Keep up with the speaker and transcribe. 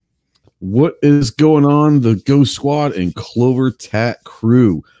What is going on, the Ghost Squad and Clover Tat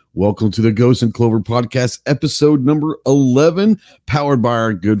crew? Welcome to the Ghost and Clover Podcast, episode number 11, powered by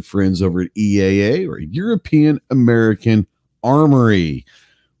our good friends over at EAA, or European American Armory.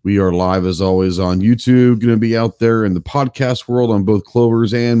 We are live, as always, on YouTube, going to be out there in the podcast world on both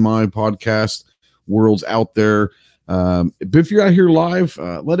Clover's and my podcast worlds out there. But if you're out here live,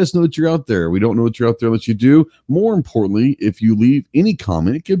 let us know that you're out there. We don't know that you're out there unless you do. More importantly, if you leave any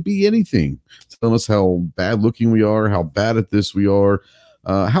comment, it could be anything. Tell us how bad looking we are, how bad at this we are,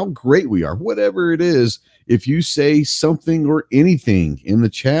 how great we are, whatever it is. If you say something or anything in the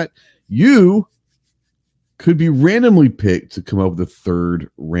chat, you could be randomly picked to come up with a third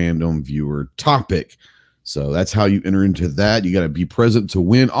random viewer topic. So that's how you enter into that. You got to be present to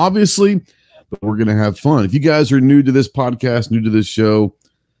win, obviously. But we're going to have fun. If you guys are new to this podcast, new to this show,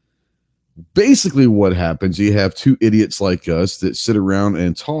 basically what happens, you have two idiots like us that sit around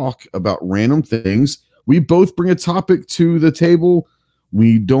and talk about random things. We both bring a topic to the table.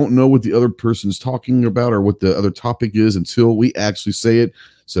 We don't know what the other person's talking about or what the other topic is until we actually say it.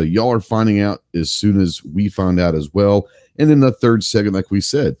 So y'all are finding out as soon as we find out as well. And then the third segment, like we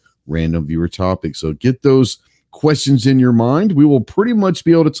said, random viewer topic. So get those questions in your mind. We will pretty much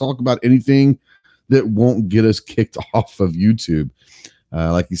be able to talk about anything that won't get us kicked off of YouTube.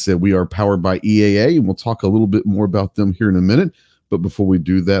 Like you said, we are powered by EAA, and we'll talk a little bit more about them here in a minute. But before we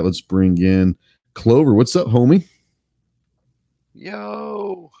do that, let's bring in Clover. What's up, homie?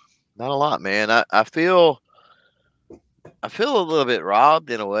 Yo, not a lot, man. I feel a little bit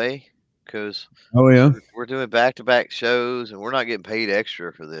robbed in a way because we're doing back-to-back shows and we're not getting paid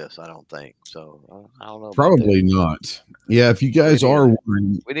extra for this. I don't think so. I don't know. Probably not. Yeah, if you guys are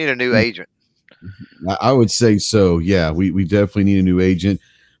wondering, we need a new agent. I would say so. Yeah, we definitely need a new agent.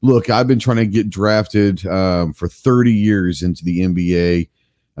 Look, I've been trying to get drafted for 30 years into the NBA.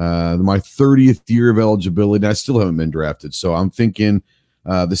 My 30th year of eligibility, and I still haven't been drafted. So I'm thinking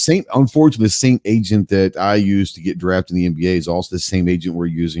unfortunately, the same agent that I used to get drafted in the NBA is also the same agent we're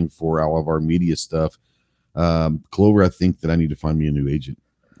using for all of our media stuff. Clover, I think that I need to find me a new agent.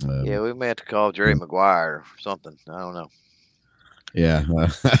 Yeah, we may have to call Jerry Maguire or something. I don't know. Yeah.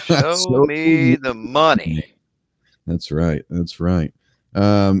 Show me the money. That's right.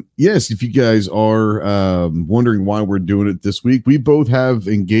 Yes, if you guys are wondering why we're doing it this week, we both have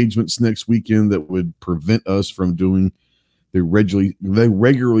engagements next weekend that would prevent us from doing the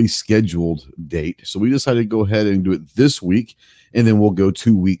regularly scheduled date. So we decided to go ahead and do it this week, and then we'll go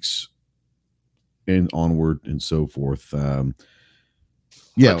 2 weeks and onward and so forth. Until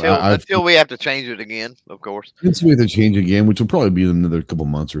we have to change it again, of course. Until we have to change again, which will probably be in another couple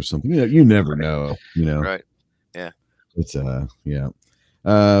months or something. You never know. Right. Yeah. It's real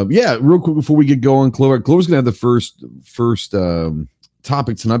quick before we get going, Clover's gonna have the first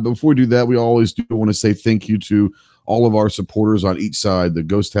topic tonight. But before we do that, we always do want to say thank you to all of our supporters on each side: the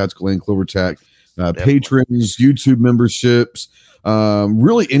Ghost Tactical and Clover Tac, patrons, YouTube memberships,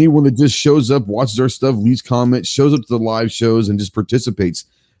 really anyone that just shows up, watches our stuff, leaves comments, shows up to the live shows, and just participates.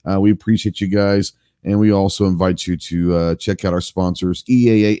 We appreciate you guys, and we also invite you to check out our sponsors,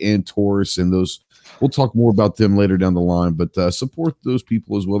 EAA and Taurus, and those. We'll talk more about them later down the line, but support those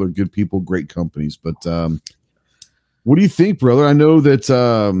people as well. They're good people, great companies. But what do you think, brother? I know that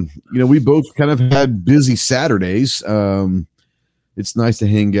we both kind of had busy Saturdays. It's nice to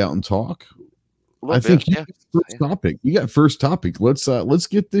hang out and talk. I think you got first topic. You got first topic. Let's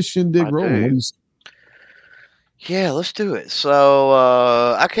get this shindig rolling. Yeah, let's do it. So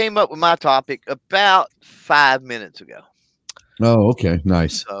I came up with my topic about 5 minutes ago. Oh, okay,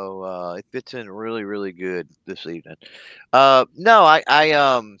 nice. So it fits in really, really good this evening. I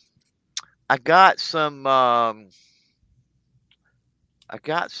got some.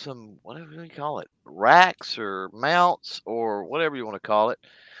 Whatever you call it, racks or mounts or whatever you want to call it,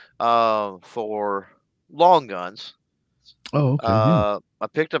 for long guns. Oh, okay. I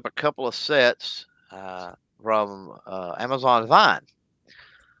picked up a couple of sets from Amazon Vine.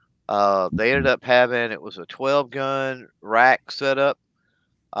 They ended up having, it was a 12-gun rack setup,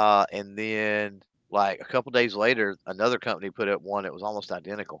 and then like a couple days later, another company put up one that was almost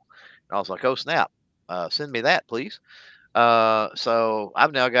identical. And I was like, oh snap, send me that, please. So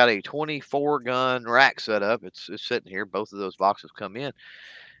I've now got a 24-gun rack setup. It's sitting here. Both of those boxes come in,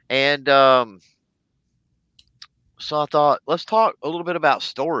 and so I thought, let's talk a little bit about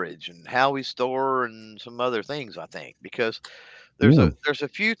storage and how we store and some other things. I think because there's a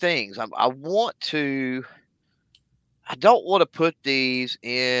few things I don't want to put these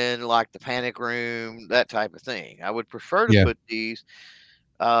in like the panic room, that type of thing. I would prefer to put these.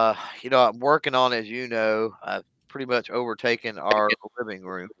 I'm working on, as you know, I've pretty much overtaken our living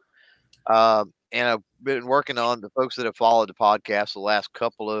room. And I've been working on the folks that have followed the podcast the last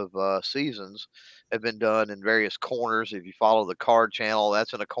couple of seasons have been done in various corners. If you follow the card channel,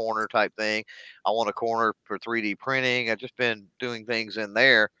 that's in a corner type thing. I want a corner for 3D printing. I've just been doing things in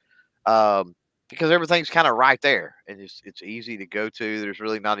there um, because everything's kind of right there and it's easy to go to. There's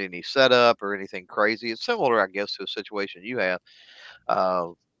really not any setup or anything crazy. It's similar, I guess, to a situation you have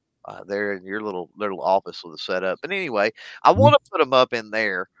uh, there in your little office with the setup. But anyway, I Mhm. want to put them up in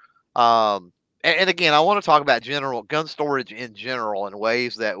there. Um, and again, I want to talk about general gun storage in general and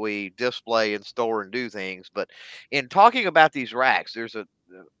ways that we display and store and do things. But in talking about these racks,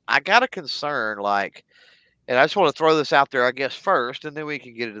 I got a concern like, and I just want to throw this out there, I guess first, and then we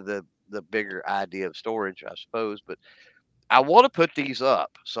can get into the bigger idea of storage, I suppose. But I want to put these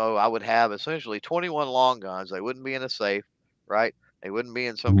up. So I would have essentially 21 long guns. They wouldn't be in a safe, right? They wouldn't be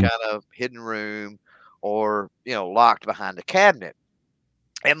in some Mhm. kind of hidden room or, locked behind a cabinet.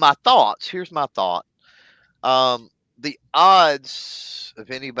 And my thoughts, here's my thought. Um, the odds of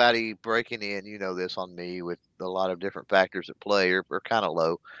anybody breaking in, you know this on me with a lot of different factors at play are kind of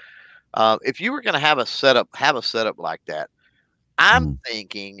low. If you were going to have a setup like that, I'm Mhm.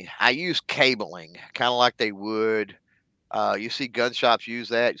 thinking I use cabling, kind of like they would you see gun shops use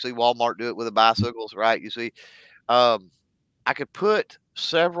that. You see Walmart do it with the bicycles, right? You see, um, I could put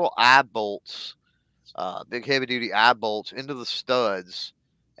several eye bolts, big heavy duty eye bolts into the studs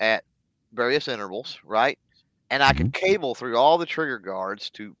at various intervals, right? And I Mhm. could cable through all the trigger guards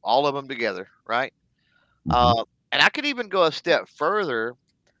to all of them together, right? Mhm. And I could even go a step further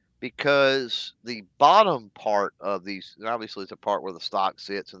because the bottom part of these, and obviously, it's a part where the stock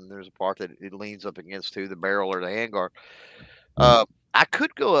sits, and there's a part that it leans up against to the barrel or the handguard. Right. Uh, I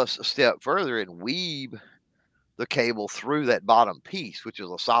could go a step further and weave the cable through that bottom piece, which is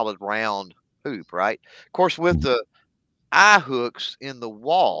a solid round hoop, right? Of course, with Mhm. the eye hooks in the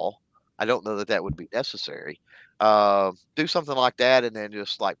wall, I don't know that that would be necessary. Do something like that and then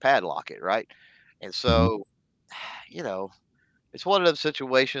just like padlock it, right? And Mhm. so, you know, it's one of those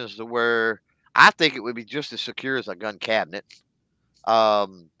situations to where I think it would be just as secure as a gun cabinet.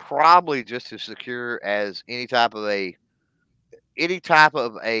 Probably just as secure as any type of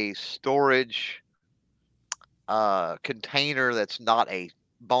a storage container that's not a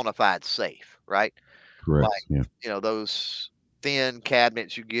bona fide safe, right? Like, Correct. Yeah. those thin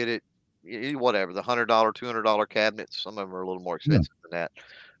cabinets you get at whatever, the $100, $200 cabinets. Some of them are a little more Yeah. expensive than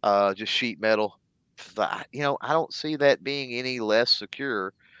that. Just sheet metal. I don't see that being any less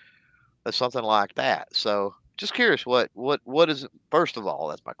secure as something like that. So, just curious, what is it? First of all,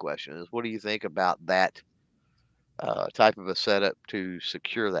 that's my question: is what do you think about that type of a setup to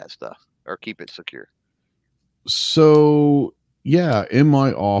secure that stuff or keep it secure? So yeah, in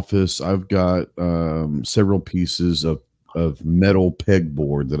my office, I've got several pieces of metal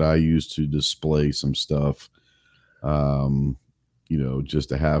pegboard that I use to display some stuff. Um, just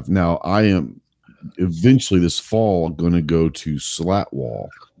to have. Now, I am eventually this fall going to go to slat wall,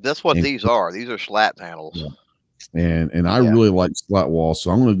 That's what and these are. These are slat panels. yeah, and I Yeah, really like slat wall,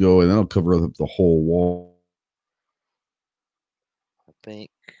 so I'm going to go and that'll cover up the whole wall I think.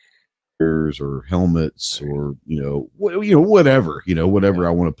 or helmets There you or whatever go. whatever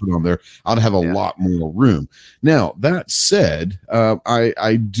I want to put on there. I'd have a Yeah, lot more room. Now that said,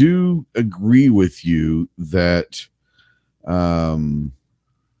 I do agree with you that um,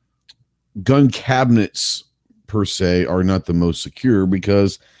 gun cabinets per se are not the most secure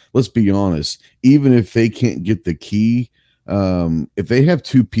because let's be honest, even if they can't get the key, if they have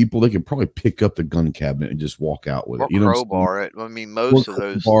two people, they could probably pick up the gun cabinet and just walk out with or it. You know what I'm saying? crowbar it. I mean, Or most of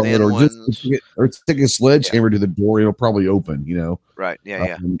those crowbar it, thin or just ones. take a Yeah, sledgehammer to the door. It'll probably open. right. Yeah,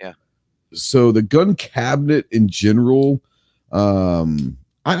 yeah, Um, yeah, so the gun cabinet in general, I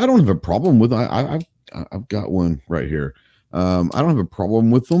don't have a problem with. I've got one right here. I don't have a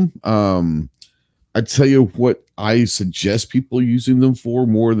problem with them. I tell you what, I suggest people using them for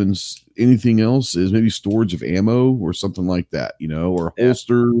more than anything else is maybe storage of ammo or something like that, or yeah,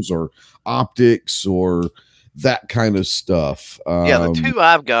 holsters or optics or that kind of stuff. yeah. The two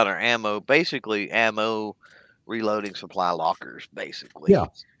I've got are basically ammo reloading supply lockers. Yeah, Basically,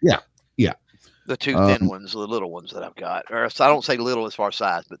 yeah, yeah. the two thin Um, ones, the little ones that I've got. Or so I don't say little as far as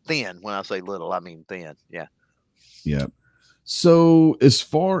size, but thin. When I say little, I mean thin. Yeah. yeah. So as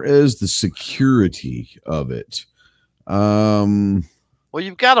far as the security of it, um, Well,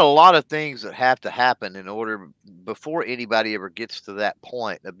 you've got a lot of things that have to happen in order before anybody ever gets to that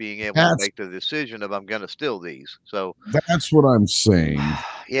point of being able to that's make the decision of I'm going to steal these. So, that's what I'm saying.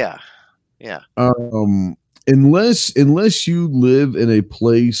 yeah, yeah, Um, unless you live in a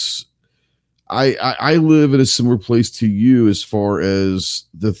place, I live in a similar place to you as far as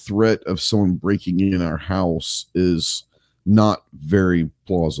the threat of someone breaking in our house is not very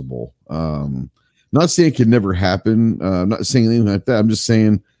plausible. Not saying it could never happen. I'm not saying anything like that. I'm just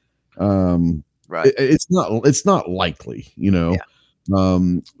saying um, Right. it's not likely, you know. Yeah.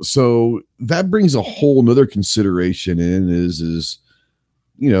 So that brings a whole nother consideration in is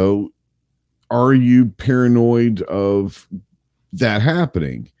you know, are you paranoid of that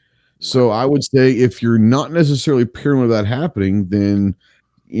happening? Right. So I would say if you're not necessarily paranoid of that happening, then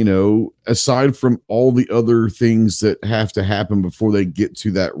aside from all the other things that have to happen before they get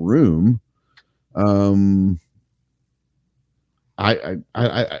to that room, um,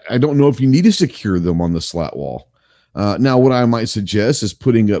 I don't know if you need to secure them on the slat wall. Now, what I might suggest is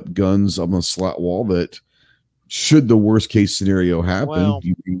putting up guns on the slat wall that, should the worst case scenario happen, Well,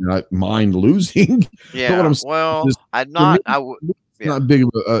 you do not mind losing. But what yeah. I'm saying is, Well, I'd for me, not. I would. it's Yeah. not big of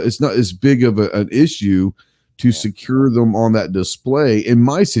it's not as big of an issue to Yeah. secure them on that display in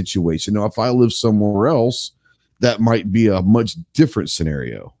my situation. Now, if I live somewhere else, that might be a much different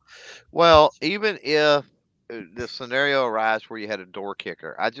scenario. Well, even if the scenario arises where you had a door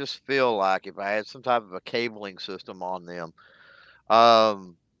kicker, I just feel like if I had some type of a cabling system on them,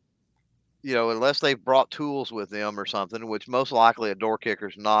 um, unless they've brought tools with them or something, which most likely a door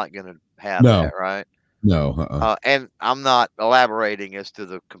kicker's not going to have No, that, right? no, And I'm not elaborating as to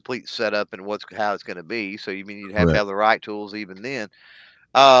the complete setup and how it's going to be. So you mean you'd have to correct. have the right tools even then.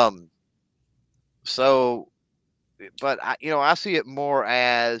 Um, so, but I see it more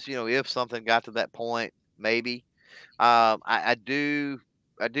as if something got to that point, maybe. I do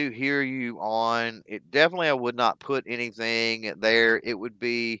hear you on it. Definitely, I would not put anything there. It would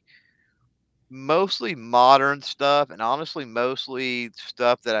be mostly modern stuff, and honestly, mostly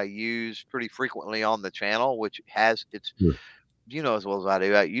stuff that I use pretty frequently on the channel, which has its Sure. as well as I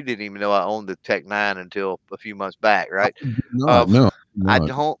do. You didn't even know I owned the Tech Nine until a few months back, I right? did not. Uh, No, I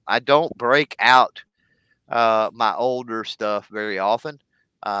not don't break out my older stuff very often,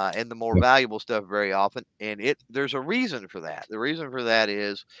 and the more yeah, valuable stuff very often. And there's a reason for that. The reason for that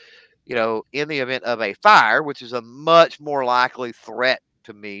is, in the event of a fire, which is a much more likely threat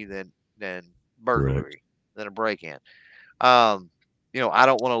to me than correct. burglary, than a break-in. Um, I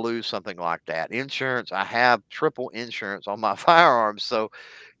don't want to lose something like that. Insurance, I have triple insurance on my firearms. So,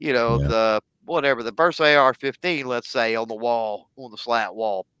 Yeah, the burst AR-15, let's say, on the wall, on the slat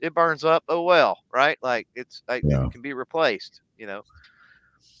wall, it burns up. Oh well, right? Like it yeah. can be replaced.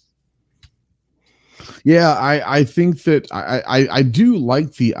 Yeah, I think that I do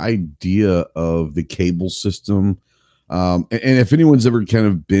like the idea of the cable system. And if anyone's ever kind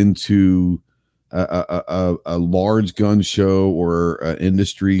of been to a large gun show or an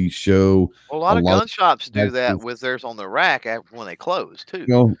industry show, Well, a a lot of lot gun shops of do that with theirs on the rack when they close too.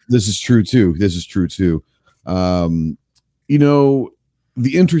 this is true too. This is true too. Um, you know,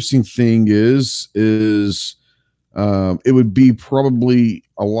 the interesting thing is it would be probably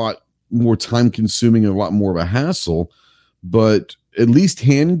a lot more time consuming and a lot more of a hassle, but at least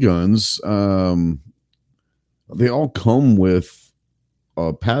handguns, they all come with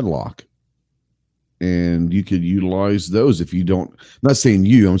a padlock, and you could utilize those if you don't. I'm not saying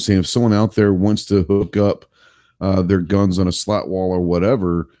you, I'm saying if someone out there wants to hook up their guns on a slat wall or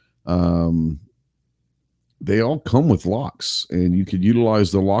whatever, um, they all come with locks, and you could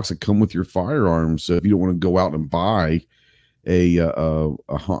utilize the locks that come with your firearms. So if you don't want to go out and buy a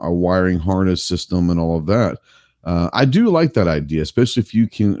wiring harness system and all of that. I do like that idea, especially if you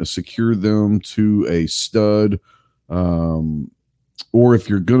can secure them to a stud, um, or if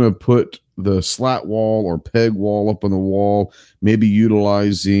you're gonna put the slat wall or peg wall up on the wall, maybe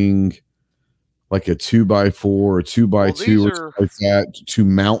utilizing like a 2x4 or two by Well, two these or are something like that to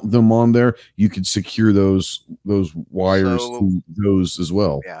mount them on there. You could secure those wires so to those as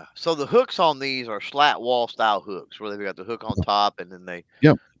well. yeah. So the hooks on these are slat wall style hooks, where they've got the hook on top and then they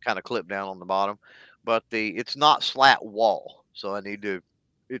Yep. kind of clip down on the bottom. But it's not slat wall. So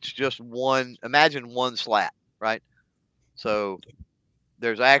it's just one, imagine one slat, right? So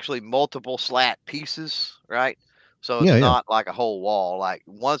there's actually multiple slat pieces, right? So Yeah. it's Yeah. not like a whole wall. Like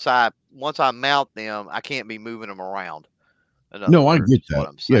once I mount them, I can't be moving them around. In other No, I words, get is what that.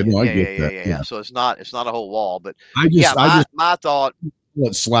 I'm Yeah. saying. No, I Yeah, get yeah, yeah, that. yeah, Yeah. yeah. So it's not a whole wall, but I yeah, just I my just my thought. call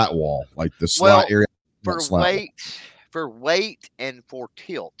it slat wall, like the slat Well, area, not for slat wall. weight, for weight and for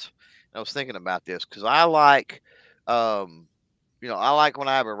tilt, I was thinking about this because I like, um, I like when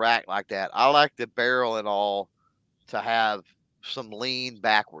I have a rack like that. I like the barrel and all to have some lean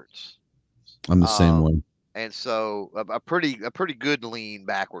backwards. I'm the same Um, way. and so a pretty good lean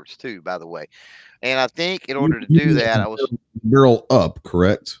backwards too, by the way. And I think in You order to you do mean that, I was barrel up,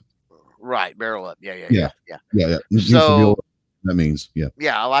 correct? Right, barrel up. Yeah, yeah, Yeah, yeah, yeah. yeah. Give some So people that means. Yeah.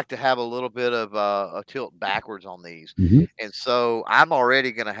 yeah, I like to have a little bit of a tilt backwards on these. Mhm, And so I'm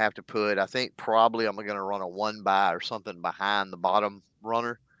already going to have to put, I think probably I'm going to run a 1 by or something behind the bottom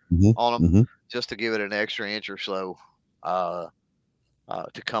runner mhm, on them mhm. just to give it an extra inch or so uh,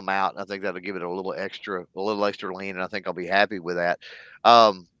 to come out. I think that'll give it a little extra lean, and I think I'll be happy with that.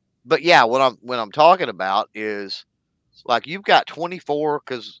 Um, but yeah, what I'm talking about is like you've got 24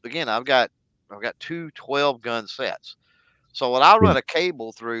 because again I've got two 12 gun sets. So when I Yeah. run a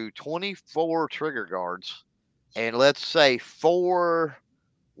cable through 24 trigger guards and let's say four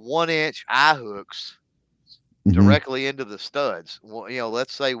 1 inch eye hooks Mhm. directly into the studs, well,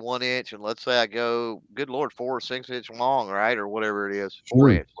 let's say 1 inch and let's say I go, good Lord, 4 or 6 inch long, right? Or whatever it is, four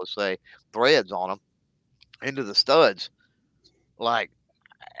Sure. inch, let's say threads on them into the studs. Like,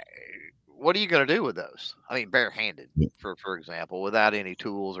 what are you going to do with those? I mean, barehanded, Yeah. for example, without any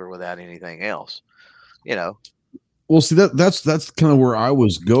tools or without anything else, you know? Well, see that's kind of where I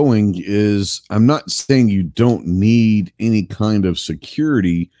was going is I'm not saying you don't need any kind of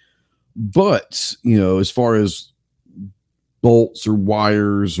security, but, as far as bolts or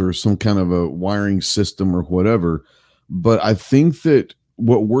wires or some kind of a wiring system or whatever, but I think that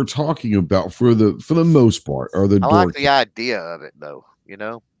what we're talking about for the most part are the I like door. the idea of it though, you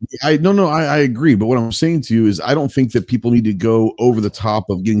know? I no no I agree, but what I'm saying to you is I don't think that people need to go over the top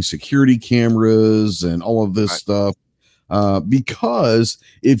of getting security cameras and all of this Right. stuff, because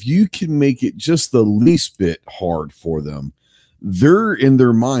if you can make it just the least bit hard for them, they're in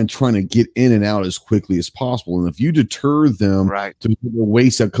their mind trying to get in and out as quickly as possible. And if you deter them Right. to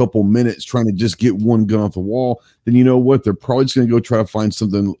waste a couple minutes trying to just get one gun off the wall, then you know what? They're probably just going to go try to find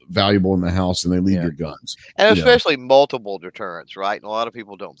something valuable in the house and they leave Yeah. your guns. And You know, especially multiple deterrents, right? And a lot of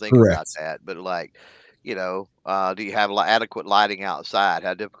people don't think about correct. that, but like, do you have adequate lighting outside?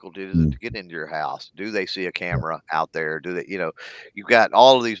 How difficult is it Mm, to get into your house? Do they see a camera out there? Do they, you've got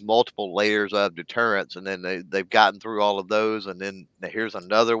all of these multiple layers of deterrents, and then they've gotten through all of those, and then here's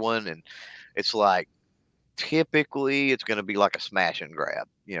another one, and it's like typically it's going to be like a smash and grab,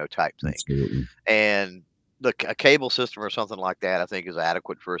 type thing. absolutely. And a cable system or something like that, I think, is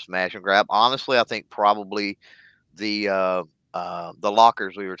adequate for a smash and grab. Honestly, I think probably the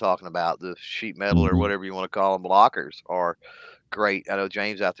lockers we were talking about, the sheet metal or Mhm. whatever you want to call them, lockers are great. I know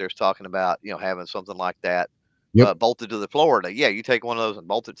James out there is talking about having something like that Yep. bolted to the floor. And, yeah, you take one of those and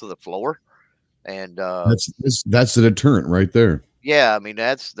bolt it to the floor, and That's the deterrent right there. yeah, I mean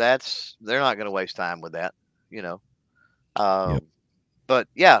that's they're not going to waste time with that, you know. Yep. Um, but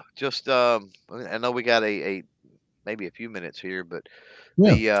yeah, just I know we got a maybe a few minutes here, but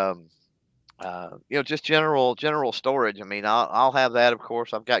Yeah. the just general storage. I mean, I'll have that. Of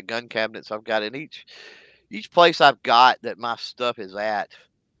course, I've got gun cabinets. I've got in each place I've got that my stuff is at.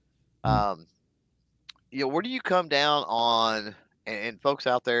 Mm. Um, where do you come down on? And folks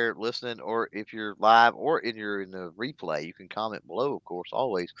out there listening, or if you're live or in you're in the replay, you can comment below, of course,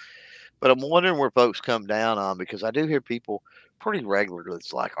 always. But I'm wondering where folks come down on because I do hear people pretty regularly.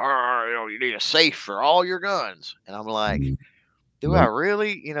 It's like, oh, you need a safe for all your guns, and I'm like, Mm. do I Nope.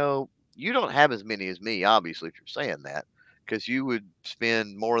 really? You don't have as many as me, obviously, if you're saying that, because you would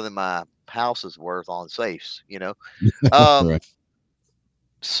spend more than my house is worth on safes. Um, Right.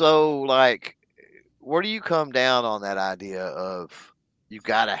 so like, where do you come down on that idea of you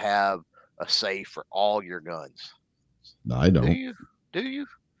got to have a safe for all your guns? I Do don't. you? Do you?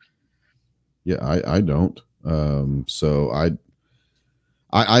 Yeah, I don't. So I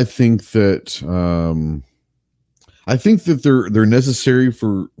think that they're necessary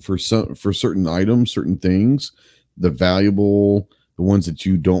for certain items, certain things, the valuable, the ones that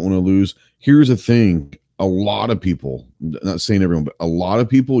you don't want to lose. Here's the thing: a lot of people, not saying everyone, but a lot of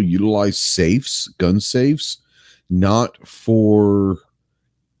people utilize safes, gun safes, not for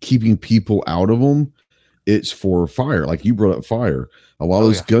keeping people out of them. It's for fire. Like you brought up fire. A lot of Oh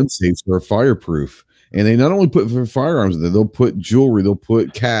those yeah. gun safes are fireproof. And they not only put for firearms in there, they'll put jewelry, they'll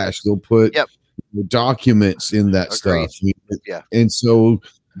put cash, they'll put Yep. documents in that Agreed. stuff. Yeah. And so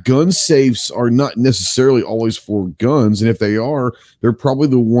gun safes are not necessarily always for guns. And if they are, they're probably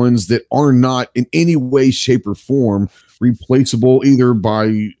the ones that are not in any way, shape, or form replaceable either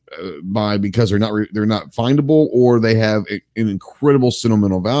by because they're not findable or they have an incredible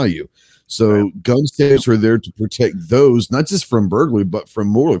sentimental value. Right. So gun safes are there to protect those, not just from burglary, but from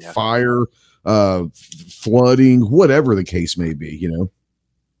more like Yeah. fire, flooding, whatever the case may be.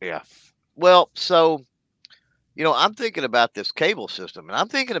 Yeah. Well, so I'm thinking about this cable system, and I'm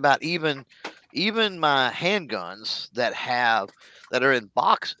thinking about even my handguns that are in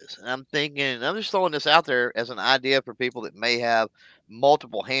boxes. And I'm just throwing this out there as an idea for people that may have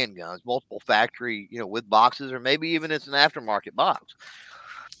multiple handguns, multiple factory, with boxes, or maybe even it's an aftermarket box.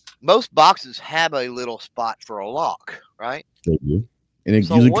 Most boxes have a little spot for a lock, right? They do. And it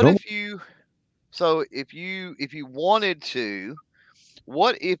So usually what comes. if you so if you wanted to,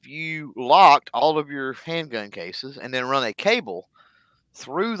 what if you locked all of your handgun cases and then run a cable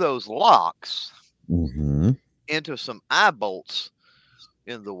through those locks Mm-hmm. into some eye bolts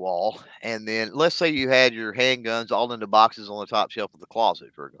in the wall, and then let's say you had your handguns all in the boxes on the top shelf of the closet,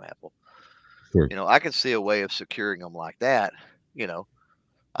 for example. Sure. I could see a way of securing them like that. You know,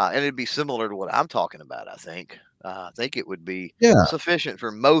 and it'd be similar to what I'm talking about. I think. I think it would be Yeah. sufficient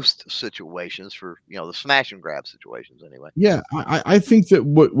for most situations, for the smash and grab situations, anyway. Yeah. I think that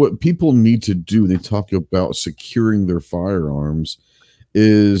what people need to do when they talk about securing their firearms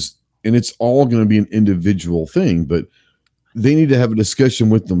is, and it's all going to be an individual thing, but they need to have a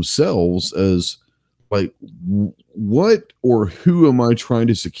discussion with themselves as like, what or who am I trying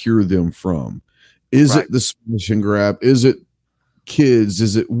to secure them from? Is Right. it the smash and grab? Is it kids?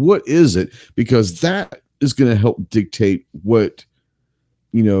 Is it, what is it? Because that is going to help dictate what,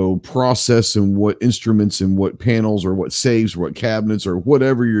 process and what instruments and what panels or what safes or what cabinets or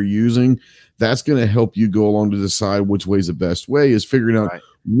whatever you're using. That's going to help you go along to decide which way is the best way, is figuring out Right.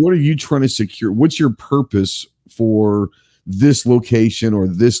 what are you trying to secure? What's your purpose for this location or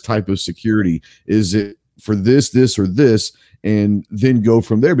this type of security? Is it for this, or this? And then go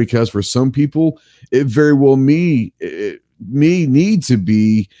from there. Because for some people, it very well need to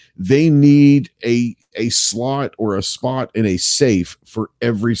be, they need a slot or a spot in a safe for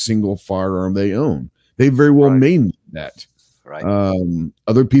every single firearm they own. They very well Right. may need that. Right.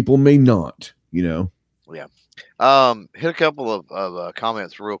 Other people may not. Yeah. Hit a couple of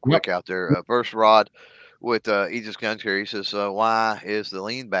comments real quick Yep. out there. First, Rod with Aegis Gun Care, he says, "Why is the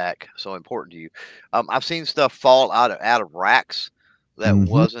lean back so important to you?" I've seen stuff fall out of racks that Mm-hmm.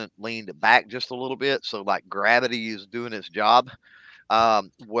 wasn't leaned back just a little bit, so like gravity is doing its job.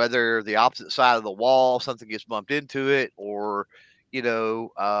 Whether the opposite side of the wall, something gets bumped into it, or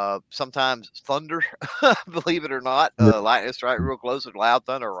sometimes thunder, believe it or not, lightning strike real close and loud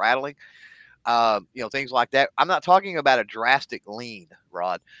thunder rattling. Things like that. I'm not talking about a drastic lean,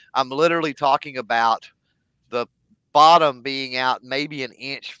 Rod. I'm literally talking about the bottom being out maybe an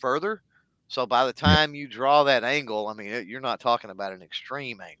inch further. So by the Yeah. time you draw that angle, I mean, you're not talking about an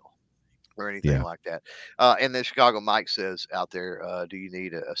extreme angle or anything Yeah. like that. And then Chicago Mike says out there, do you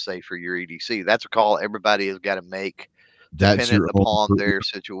need a safe for your EDC? That's a call everybody has got to make, That's dependent your own. upon their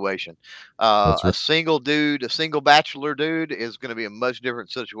situation. That's A right. single dude, a single bachelor dude is going to be a much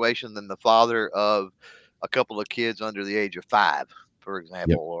different situation than the father of a couple of kids under the age of 5, for Yep.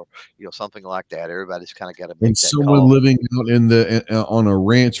 example, or something like that. Everybody's kind of got to And make that someone call. living out in the on a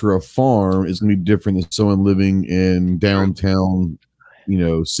ranch or a farm is going to be different than someone living in True. downtown,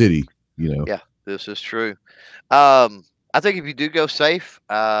 city. Yeah, this is true. I think if you do go safe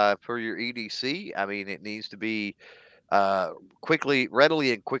for your EDC, I mean, it needs to be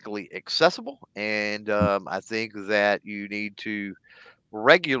readily and quickly accessible. And I think that you need to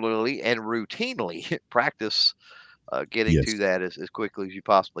regularly and routinely practice getting to Yes. that as quickly as you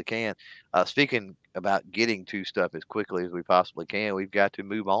possibly can. Speaking about getting to stuff as quickly as we possibly can, we've got to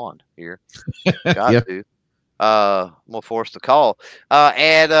move on here. Got Yeah. to. I'm gonna force the call,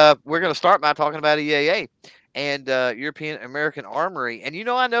 and we're gonna start by talking about EAA and European American Armory. And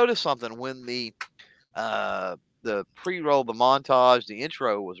I noticed something when the pre-roll, the montage, the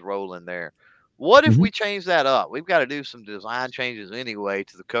intro was rolling there. What if Mhm. we change that up? We've got to do some design changes anyway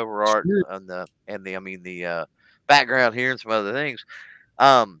to the cover art Sure. and the background here and some other things.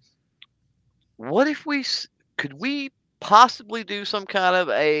 Um, what if could we possibly do some kind of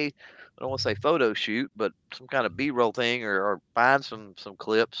I don't want to say photo shoot, but some kind of B-roll thing, or find some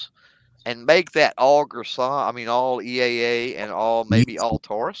clips and make that all Grisant, I mean all EAA and maybe all Easy.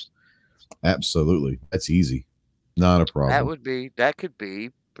 Taurus? Absolutely. That's easy. Not a problem. That could be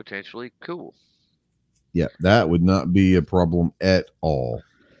potentially cool. Yeah, that would not be a problem at all.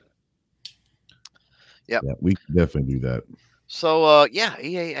 Yep. Yeah, we can definitely do that. So yeah,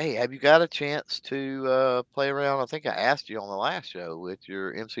 EAA, have you got a chance to play around? I think I asked you on the last show with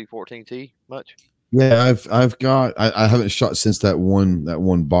your MC14T much. Yeah, I've got I haven't shot since that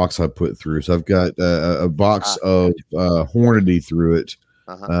one box I put through. So I've got a box of Hornady through it,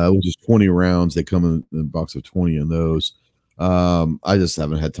 Uh-huh. which is 20 rounds. They come in a box of 20 in those. I just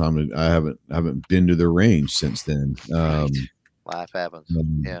haven't had time to. I haven't been to the range since then. Right. Life happens.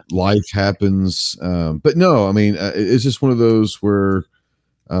 Yeah. Life happens. But no, I mean, it's just one of those where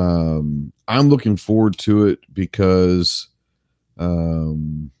I'm looking forward to it because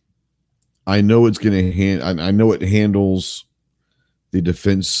I know it's going to I know it handles the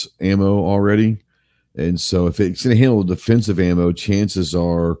defense ammo already. And so if it's going to handle defensive ammo, chances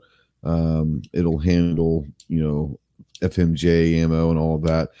are it'll handle, FMJ ammo and all of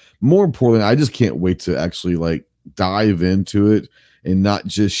that. More importantly, I just can't wait to actually like dive into it and not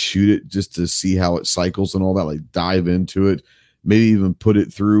just shoot it just to see how it cycles and all that. Like dive into it, maybe even put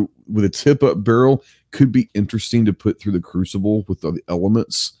it through with a tip up barrel. Could be interesting to put through the crucible with the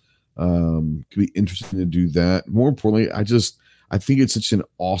elements. Could be interesting to do that. More importantly, I think it's such an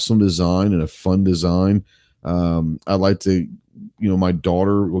awesome design and a fun design. I'd like to, my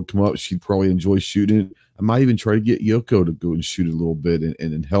daughter will come up. She'd probably enjoy shooting it. I might even try to get Yoko to go and shoot it a little bit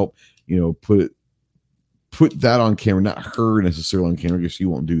and help, put that on camera. Not her necessarily on camera because she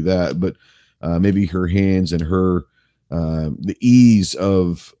won't do that, but maybe her hands and her the ease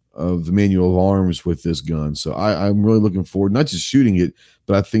of the manual of arms with this gun. So I'm really looking forward, not just shooting it,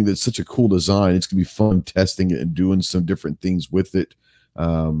 but I think that's such a cool design. It's gonna be fun testing it and doing some different things with it.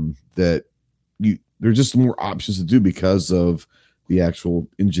 That there's just more options to do because of the actual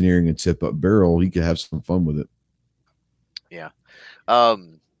engineering and tip up barrel. You could have some fun with it. Yeah.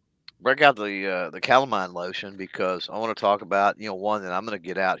 Break out the calamine lotion because I want to talk about one that I'm going to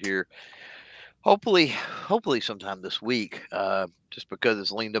get out here hopefully sometime this week. Just because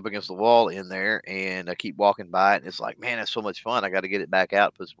it's leaned up against the wall in there, and I keep walking by it, and it's like, man, that's so much fun. I got to get it back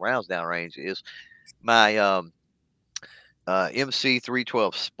out, put some rounds down range. Is my MC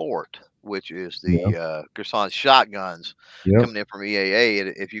 312 Sport, which is Yeah. the Gerson shotguns Yep. coming in from EAA. And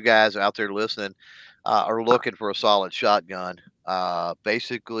if you guys out there listening are looking for a solid shotgun,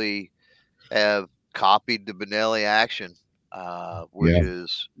 basically have copied the Benelli action, which Yeah.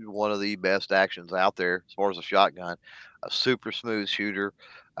 is one of the best actions out there as far as a shotgun. A super smooth shooter.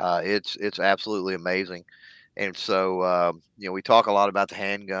 It's absolutely amazing. And so, we talk a lot about the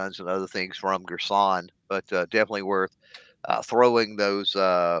handguns and other things from Gerson, but definitely worth throwing those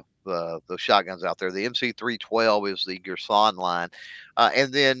shotguns out there. The MC312 is the Gerson line,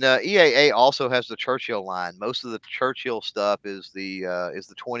 and then EAA also has the Churchill line. Most of the Churchill stuff is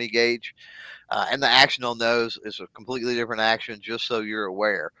the 20 gauge, and the action on those is a completely different action. Just so you're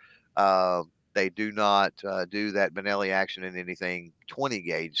aware, they do not do that Benelli action in anything 20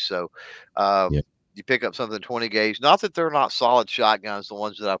 gauge. So. Yeah. You pick up something 20 gauge. Not that they're not solid shotguns, the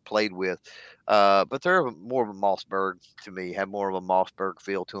ones that I've played with, but they're more of a Mossberg to me. Have more of a Mossberg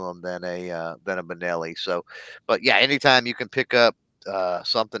feel to them than a Benelli. So, but yeah, anytime you can pick up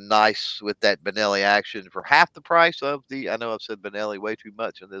something nice with that Benelli action for half the price of the. I know I've said Benelli way too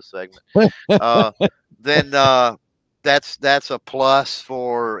much in this segment. Uh, then that's a plus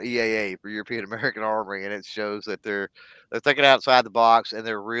for EAA, for European American Armory, and it shows that they're thinking outside the box, and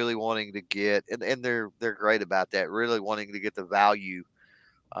they're really wanting to get, and they're great about that, really wanting to get the value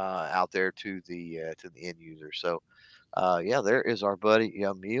out there to the end user. So yeah, there is our buddy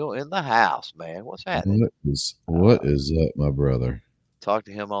Emil in the house, man. What's happening? What is up, my brother? Talked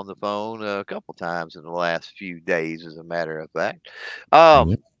to him on the phone a couple times in the last few days, as a matter of fact. Yeah.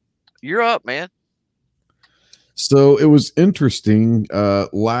 You're up, man. So it was interesting.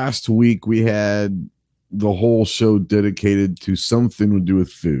 Last week we had the whole show dedicated to something to do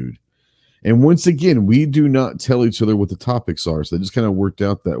with food. And once again, we do not tell each other what the topics are. So they just kind of worked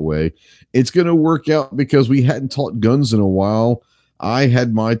out that way. It's going to work out because we hadn't talked guns in a while. I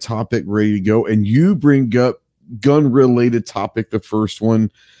had my topic ready to go, and you bring up gun related topic, the first one.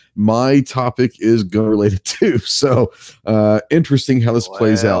 My topic is gun related too. So interesting how this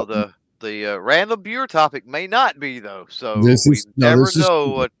plays Well, out. the random beer topic may not be though, so This we is no, never this is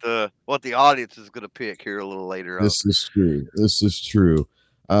know what the audience is going to pick here a little later on. this is true. This is true.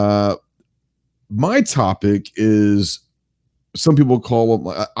 Uh, my topic is some people call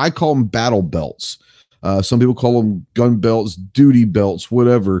them, I call them battle belts. Some people call them gun belts, duty belts,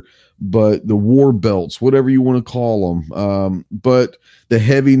 whatever, but the war belts, whatever you want to call them. But the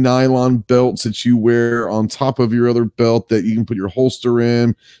heavy nylon belts that you wear on top of your other belt that you can put your holster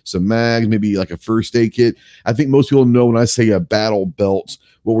in, some mags, maybe like a first aid kit. I think most people know when I say a battle belt,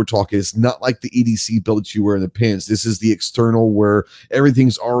 what we're talking is not like the EDC belt that you wear in the pants. This is the external where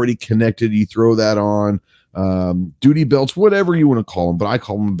everything's already connected. You throw that on. Duty belts, whatever you want to call them, but I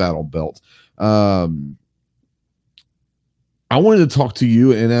call them a battle belt. I wanted to talk to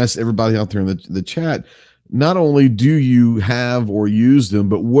you and ask everybody out there in the chat, not only do you have or use them,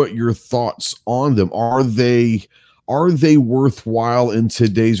 but what your thoughts on them. Are they worthwhile in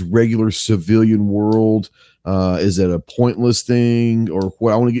today's regular civilian world? Is it a pointless thing or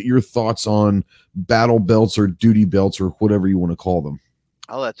what? I want to get your thoughts on battle belts or duty belts or whatever you want to call them.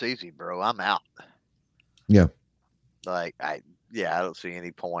 Oh, that's easy, bro. I'm out. Yeah. Like Yeah, I don't see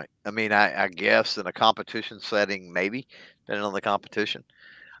any point. I mean, I guess in a competition setting, maybe, depending on the competition.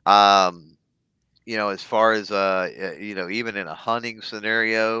 Um, as far as even in a hunting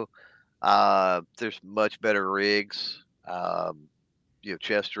scenario, there's much better rigs,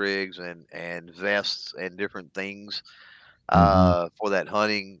 chest rigs and vests and different things Mm-hmm. for that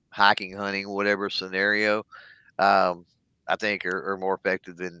hunting, hiking, hunting, whatever scenario. Um, I think are more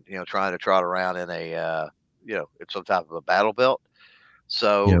effective than trying to trot around in a in some type of a battle belt.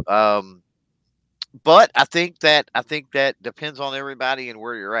 So, Yep. but I think that depends on everybody and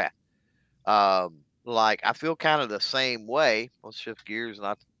where you're at. Like I feel kind of the same way. Let's shift gears,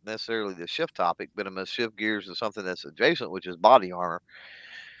 not necessarily the shift topic, but I'm gonna shift gears to something that's adjacent, which is body armor.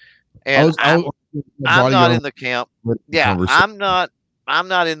 I And was I I'm was I'm body not armor in the camp. Yeah, conversation. I'm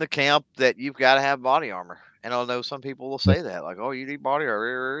not in the camp that you've got to have body armor. And I know some people will say that, like, "Oh, you need body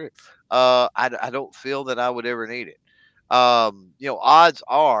armor." I don't feel that I would ever need it. Odds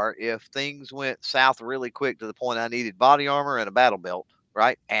are if things went south really quick to the point I needed body armor and a battle belt,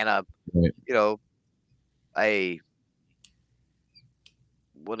 right, and Right. you know, a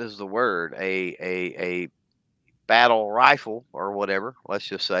what is the word? A battle rifle or whatever, let's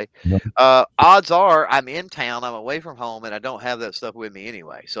just say. Odds are I'm in town, I'm away from home, and I don't have that stuff with me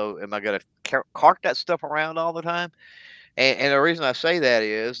anyway. So am I going to cart that stuff around all the time? And the reason I say that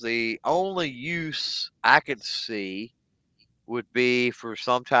is the only use I could see would be for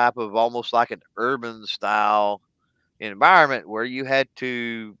some type of almost like an urban style environment where you had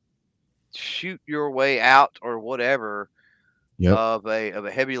to shoot your way out or whatever Yep. of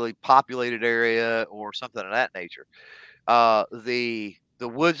a heavily populated area or something of that nature. The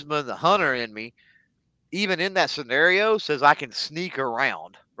woodsman, the hunter in me, even in that scenario, says I can sneak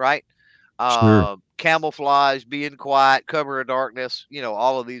around, right? Sure. Camouflage, being quiet, cover of darkness,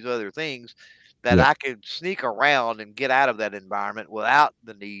 all of these other things that Yep. I could sneak around and get out of that environment without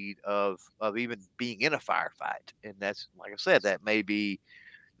the need of even being in a firefight. And that's like I said, that may be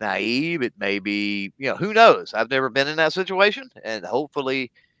naive. It may be, who knows? I've never been in that situation, and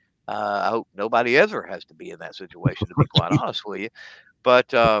hopefully, I hope nobody ever has to be in that situation. To be quite honest with you,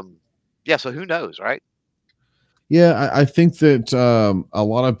 but yeah. So who knows, right? Yeah, I think that a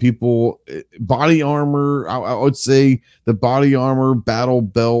lot of people, body armor. I would say the body armor, battle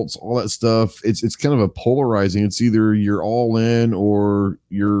belts, all that stuff. It's kind of a polarizing. It's either you're all in or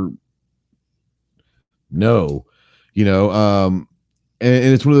you're no, you know.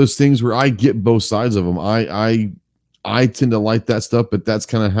 And it's one of those things where I get both sides of them. I tend to like that stuff, but that's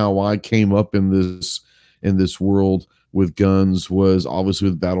kind of how I came up in this world with guns, was obviously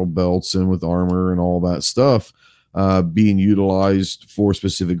with battle belts and with armor and all that stuff being utilized for a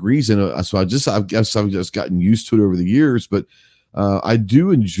specific reason. So I guess I've just gotten used to it over the years, but I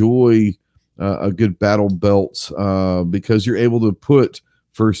do enjoy a good battle belt because you're able to put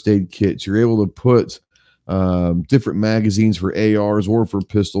first aid kits, you're able to put different magazines for ARs or for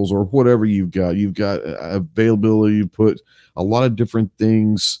pistols or whatever you've got. You've got availability to put a lot of different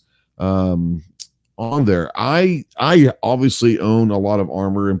things on there. I obviously own a lot of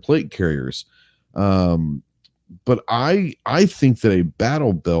armor and plate carriers, but I think that a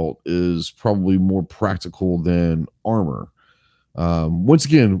battle belt is probably more practical than armor. Once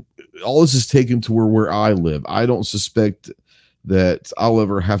again, all this is taken to where I live. I don't suspect that I'll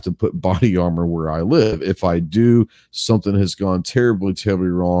ever have to put body armor where I live. If I do, something has gone terribly, terribly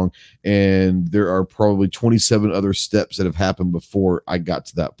wrong. And there are probably 27 other steps that have happened before I got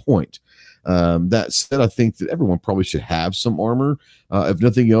to that point. That said, I think that everyone probably should have some armor, if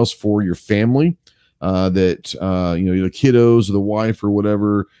nothing else, for your family, that, your kiddos or the wife or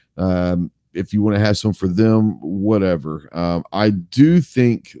whatever. If you want to have some for them, whatever. I do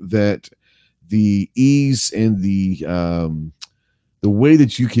think that the ease and the way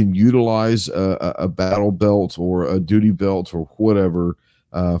that you can utilize a battle belt or a duty belt or whatever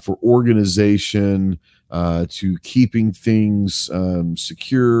for organization, to keeping things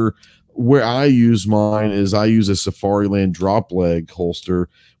secure. Where I use mine is I use a Safariland drop leg holster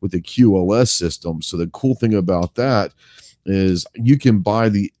with a QLS system. So the cool thing about that is you can buy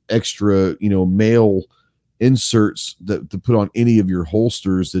the extra, male inserts that to put on any of your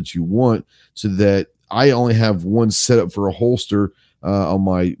holsters that you want, so that I only have one setup for a holster on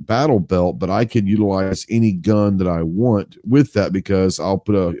my battle belt, but I can utilize any gun that I want with that, because I'll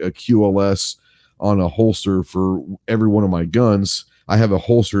put a QLS on a holster for every one of my guns. I have a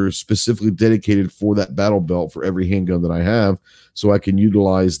holster specifically dedicated for that battle belt for every handgun that I have, so I can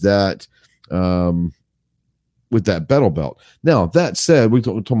utilize that with that battle belt. Now, that said, we're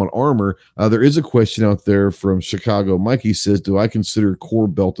talking about armor. There is a question out there from Chicago. Mikey says, do I consider core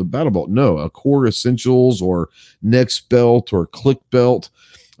belt a battle belt? No, a core essentials or next belt or click belt,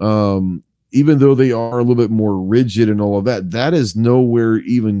 even though they are a little bit more rigid and all of that, that is nowhere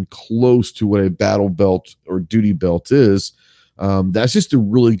even close to what a battle belt or duty belt is. That's just a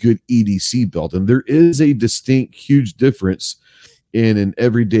really good EDC belt. And there is a distinct, huge difference in an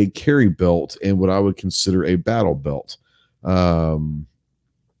everyday carry belt and what I would consider a battle belt. Yeah,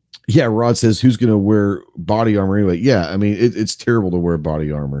 Rod says, who's going to wear body armor anyway? Yeah, I mean, it's terrible to wear body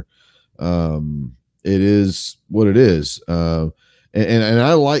armor. It is what it is. And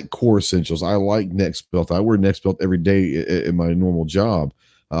I like core essentials. I like next belt. I wear next belt every day in my normal job.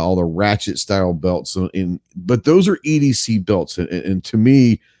 All the ratchet style belts, but those are EDC belts, and to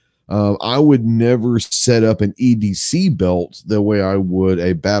me, I would never set up an EDC belt the way I would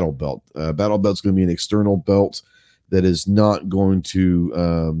a battle belt. Battle belt's going to be an external belt that is not going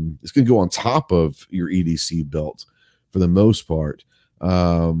to. It's going to go on top of your EDC belt for the most part.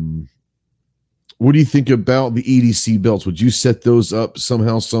 What do you think about the EDC belts? Would you set those up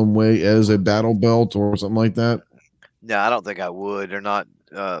somehow, some way as a battle belt or something like that? No, I don't think I would. They're not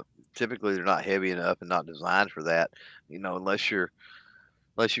typically they're not heavy enough and not designed for that. Unless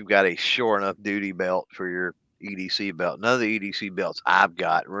you've got a short enough duty belt for your EDC belt. None of the EDC belts I've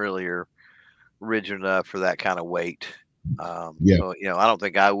got really are rigid enough for that kind of weight. Yeah, So I don't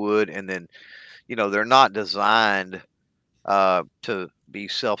think I would. And then they're not designed to be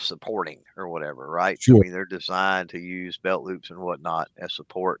self-supporting or whatever, right? I sure. mean, they're designed to use belt loops and whatnot as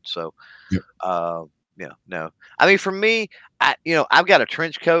support. So, Yeah, uh, no. I mean, for me, I've got a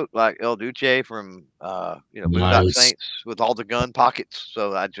trench coat like El Duce from Boondock nice. Saints with all the gun pockets.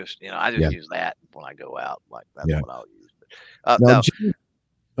 So I just Yeah, use that when I go out. Like that's yeah. what I'll use. But, Now, no,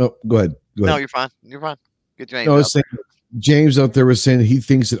 oh, go ahead. Go no, ahead. you're fine. You're fine. Get No, I James was out saying James out there was saying he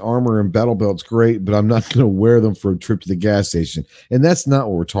thinks that armor and battle belt's great, but I'm not going to wear them for a trip to the gas station. And that's not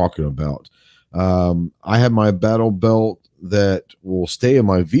what we're talking about. I have my battle belt that will stay in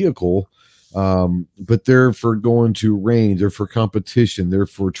my vehicle, but they're for going to range, they're for competition, they're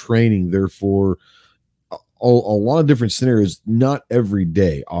for training, they're for a lot of different scenarios. Not every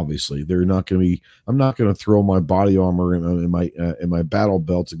day, obviously. They're not going to be. I'm not going to throw my body armor in my battle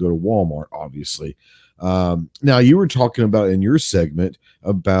belt to go to Walmart, obviously. Now, you were talking about in your segment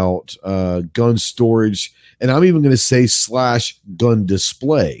about gun storage, and I'm even going to say / gun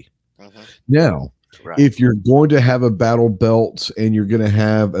display. there. Now, Right. if you're going to have a battle belt and you're going to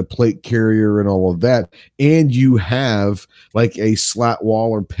have a plate carrier and all of that, and you have like a slat wall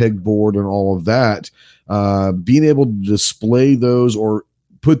or pegboard and all of that, being able to display those or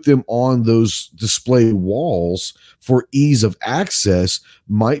put them on those display walls for ease of access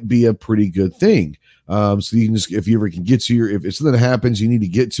might be a pretty good thing. So you can just, if you ever can get to if something happens, you need to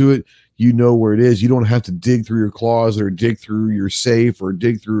get to it, you know where it is. You don't have to dig through your closet or dig through your safe or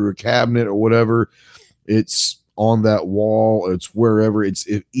dig through a cabinet or whatever. It's on that wall. It's wherever. It's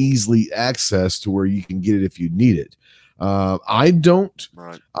easily accessed to where you can get it if you need it. I don't.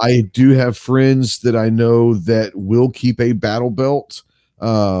 Right. I do have friends that I know that will keep a battle belt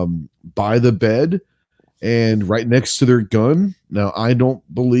by the bed and right next to their gun. Now, I don't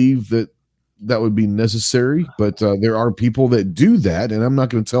believe that would be necessary, but there are people that do that, and I'm not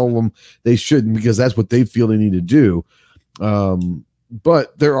going to tell them they shouldn't because that's what they feel they need to do.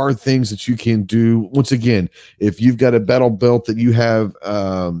 But there are things that you can do. Once again, if you've got a battle belt that you have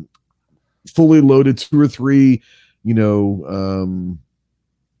fully loaded 2 or 3,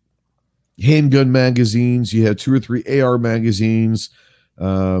 handgun magazines, you have 2 or 3 AR magazines,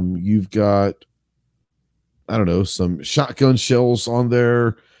 you've got, I don't know, some shotgun shells on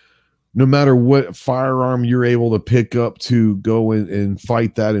there. No matter what firearm you're able to pick up to go in and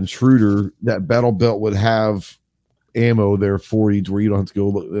fight that intruder, that battle belt would have ammo there for you to where you don't have to go.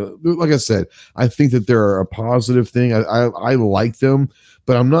 Like I said, I think that they're a positive thing. I like them,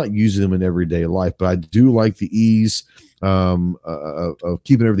 but I'm not using them in everyday life. But I do like the ease of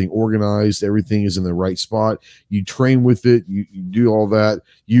keeping everything organized. Everything is in the right spot. You train with it. You do all that.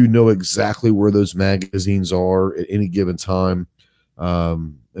 You know exactly where those magazines are at any given time.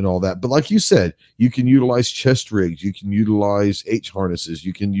 And all that. But like you said, you can utilize chest rigs, you can utilize H harnesses,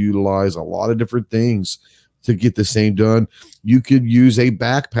 you can utilize a lot of different things to get the same done. You could use a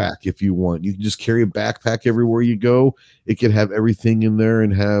backpack if you want. You can just carry a backpack everywhere you go. It could have everything in there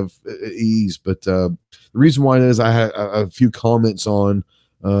and have ease. But the reason why is I had a few comments on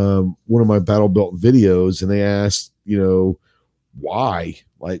one of my battle belt videos, and they asked, why?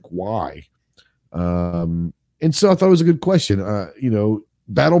 Like, why? And so I thought it was a good question.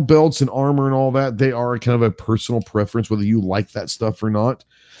 battle belts and armor and all that, they are kind of a personal preference, whether you like that stuff or not.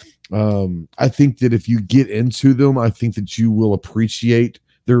 I think that if you get into them, I think that you will appreciate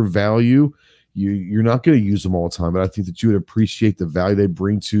their value. You're not going to use them all the time, but I think that you would appreciate the value they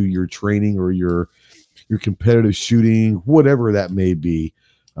bring to your training or your competitive shooting, whatever that may be.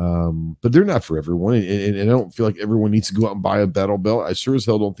 But they're not for everyone, and I don't feel like everyone needs to go out and buy a battle belt. I sure as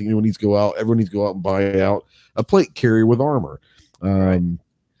hell don't think anyone needs to go out. Everyone needs to go out and buy out a plate carrier with armor. Right.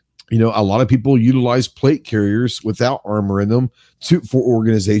 A lot of people utilize plate carriers without armor in them for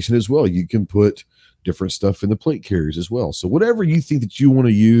organization as well. You can put different stuff in the plate carriers as well. So whatever you think that you want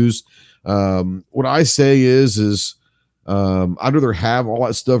to use, what I say is I'd rather have all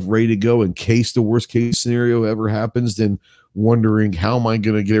that stuff ready to go in case the worst case scenario ever happens than wondering how am I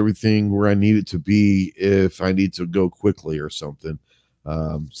going to get everything where I need it to be if I need to go quickly or something.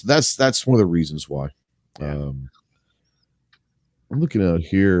 So that's one of the reasons why. Yeah. I'm looking out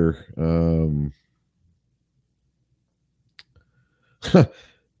here.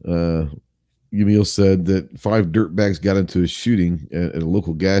 Yamil said that 5 dirtbags got into a shooting at a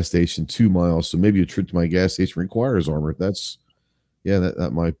local gas station 2 miles. So maybe a trip to my gas station requires armor. That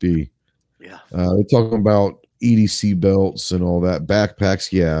might be. Yeah. They're talking about EDC belts and all that.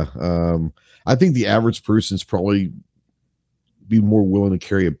 Backpacks, yeah. I think the average person's probably be more willing to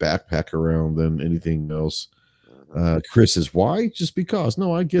carry a backpack around than anything else. Chris says, why? Just because.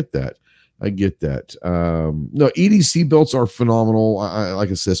 No, I get that. No, EDC belts are phenomenal. Like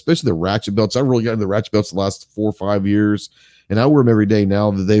I said, especially the ratchet belts. I really got into the ratchet belts the last 4 or 5 years, and I wear them every day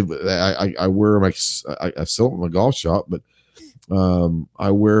now. That I wear them. I sell them in my golf shop, but I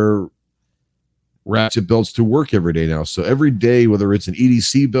wear ratchet belts to work every day now. So every day, whether it's an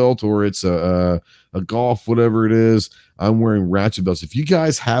EDC belt or it's a golf, whatever it is, I'm wearing ratchet belts. If you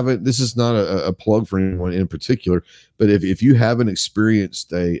guys haven't, this is not a plug for anyone in particular, but if you haven't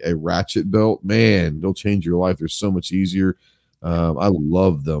experienced a ratchet belt, man, they'll change your life. They're so much easier. I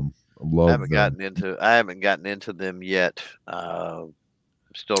love them. I haven't gotten into them yet. I'm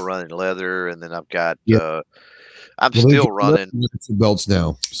still running leather, and then I've got. Yeah. I'm still running belts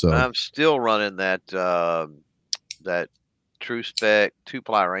now. So I'm still running that True Spec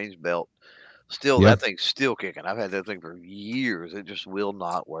 2-ply range belt. Still, yeah, that thing's still kicking. I've had that thing for years. It just will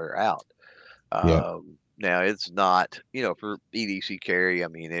not wear out. yeah, Now it's not, for EDC carry. I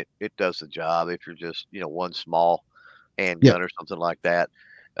mean, it does the job. If you're just, one small yeah. handgun or something like that,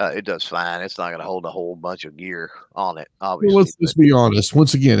 it does fine. It's not going to hold a whole bunch of gear on it, Well, obviously. let's be honest.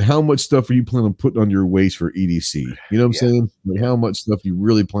 Once again, how much stuff are you planning on putting on your waist for EDC? You know what I'm Yeah, saying? Like how much stuff you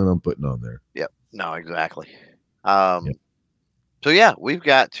really plan on putting on there? yep. No, exactly. Yeah. So yeah, we've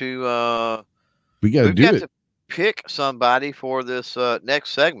got to We got to we've do got it. to pick somebody for this next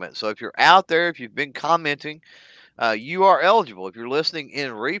segment. So if you're out there, if you've been commenting, you are eligible. If you're listening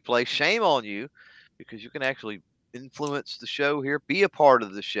in replay, shame on you, because you can actually influence the show here, be a part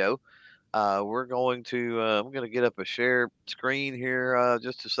of the show. I'm going to get up a share screen here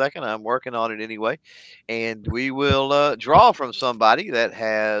just a second. I'm working on it anyway, and we will draw from somebody that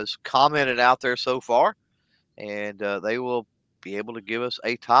has commented out there so far, and they will be able to give us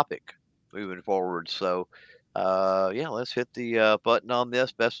a topic moving forward. So, yeah, let's hit the button on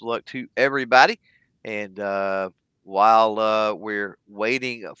this. Best of luck to everybody. And while we're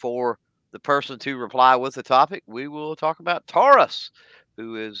waiting for the person to reply with the topic, we will talk about Taurus,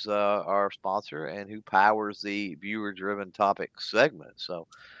 who is our sponsor and who powers the viewer driven topic segment. So,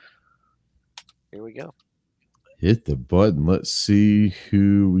 here we go. Hit the button. Let's see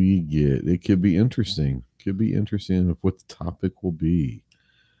who we get. It could be interesting. Could be interesting of what the topic will be.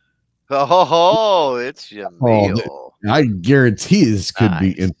 Oh, it's Jamil. I guarantee this could be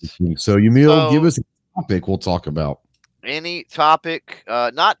Nice. interesting. So, Yamil, give us a topic we'll talk about. Any topic,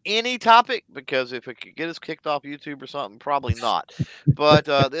 not any topic, because if it could get us kicked off YouTube or something, probably not. But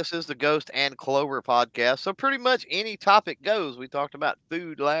this is the Ghost and Clover podcast, so pretty much any topic goes. We talked about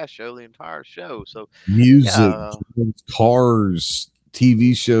food last show, the entire show. So Music, yeah, cars,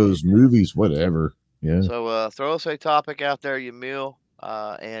 TV shows, movies, whatever. Yeah. so throw us a topic out there, Yamil,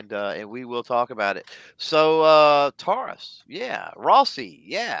 and we will talk about it. So Taurus, yeah, Rossi,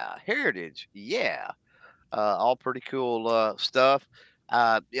 yeah, Heritage, yeah. All pretty cool stuff.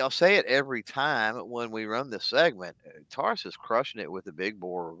 I'll say it every time when we run this segment. Tars is crushing it with the big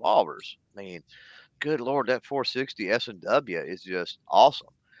bore revolvers. I mean, good lord, that 460 S&W is just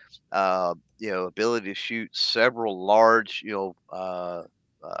awesome. Ability to shoot several large,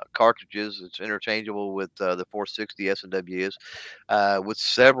 cartridges. It's interchangeable with the 460 S&W is, with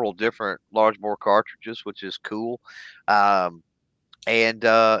several different large bore cartridges, which is cool. And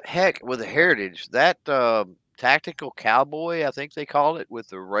heck, with the Heritage, that tactical cowboy, I think they call it, with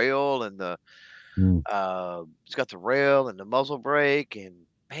the rail and the Mm. it's got the rail and the muzzle brake, and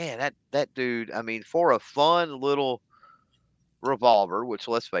man, that dude. I mean, for a fun little revolver, which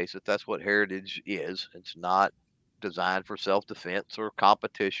let's face it, that's what Heritage is. It's not designed for self-defense or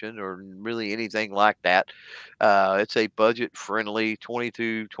competition or really anything like that. It's a budget-friendly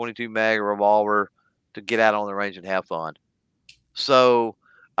 22 mag revolver to get out on the range and have fun. So,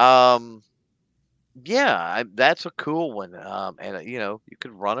 um, yeah, that's a cool one. And you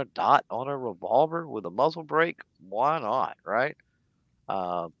could run a dot on a revolver with a muzzle brake. Why not, right?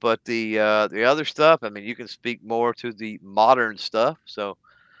 But the other stuff, I mean, you can speak more to the modern stuff. So,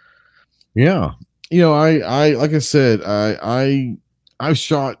 Yeah. I like I said, I've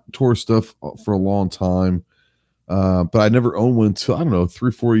shot tour stuff for a long time, but I never owned one until I don't know 3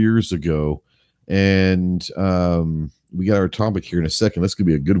 or 4 years ago, and we got our topic here in a second. That's gonna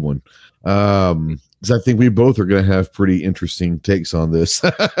be a good one, because I think we both are gonna have pretty interesting takes on this.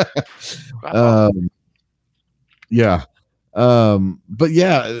 Yeah. But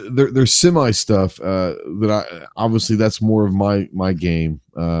yeah, there's semi stuff that I obviously that's more of my game.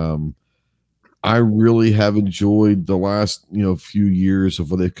 I really have enjoyed the last few years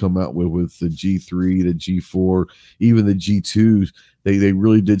of what they've come out with the G3, the G4, even the G2. They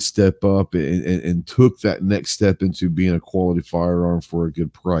really did step up and took that next step into being a quality firearm for a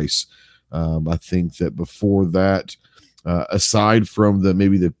good price. I think that before that, aside from the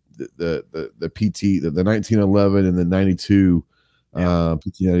PT, the 1911 and the 92,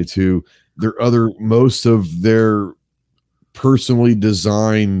 PT 92, most of their personally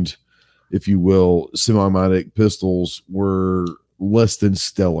designed, if you will, semi-automatic pistols were less than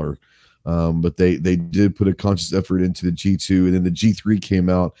stellar. But they did put a conscious effort into the G2, and then the G3 came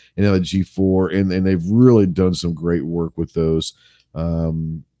out, and now the G4, and they've really done some great work with those.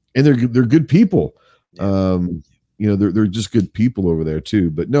 And they're good people. They're just good people over there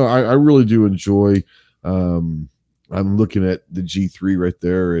too. But no, I really do enjoy. I'm looking at the G3 right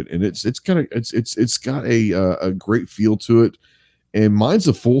there, and it's got a great feel to it. And mine's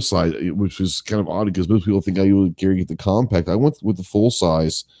a full size, which is kind of odd because most people think I would get the compact. I went with the full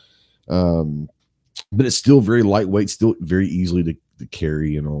size, but it's still very lightweight, still very easily to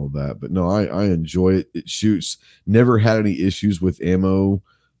carry and all of that. But no, I enjoy it. It shoots. Never had any issues with ammo.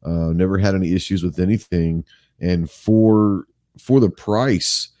 Never had any issues with anything. And for the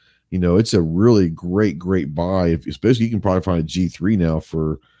price, it's a really great buy. Especially you can probably find a G3 now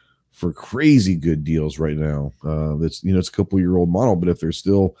for crazy good deals right now. That's it's a couple-year-old model, but if they're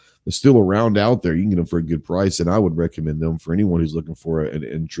still around out there, you can get them for a good price, and I would recommend them for anyone who's looking for an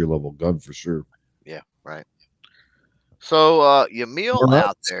entry-level gun for sure. Yeah, right. So All right. Yamil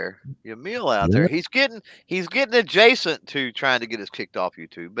out Yeah. there, he's getting adjacent to trying to get us kicked off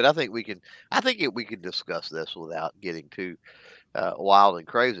YouTube, but I think we can discuss this without getting too wild and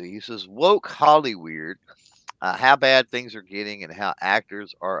crazy. He says, "Woke Hollyweird, how bad things are getting and how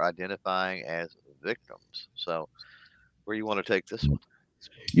actors are identifying as victims." So, where you want to take this one?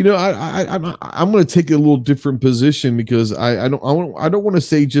 I'm going to take a little different position because I don't want to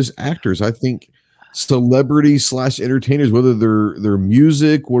say just actors. I think celebrities / entertainers, whether they're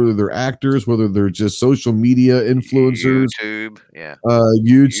music, whether they're actors, whether they're just social media influencers, YouTube, yeah,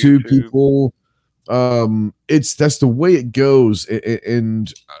 YouTube people. That's the way it goes,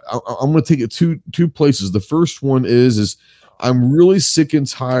 and I'm going to take it two places. The first one is I'm really sick and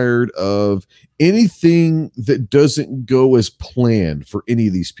tired of anything that doesn't go as planned for any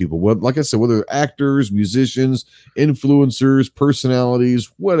of these people. Like I said, whether they're actors, musicians, influencers, personalities,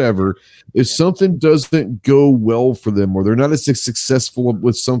 whatever, if something doesn't go well for them or they're not as successful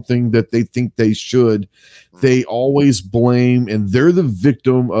with something that they think they should, they always blame, and they're the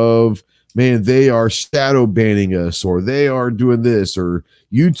victim of, man, they are shadow banning us, or they are doing this, or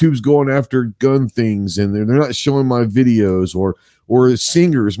YouTube's going after gun things and they're not showing my videos, or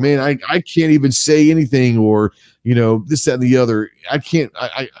singers, man, I can't even say anything, or this, that, and the other. I can't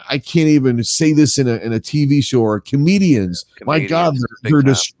even say this in a TV show, or comedians. My God, they're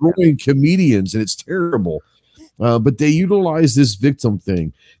destroying comedians, and it's terrible. But they utilize this victim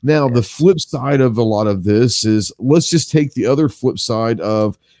thing. Now, the flip side of a lot of this is, let's just take the other flip side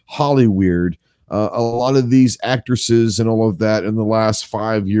of Hollyweird. A lot of these actresses and all of that in the last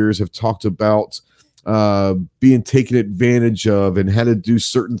 5 years have talked about being taken advantage of and how to do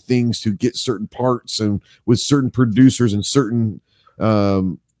certain things to get certain parts, and with certain producers and certain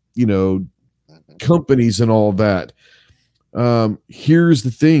companies and all of that. Here's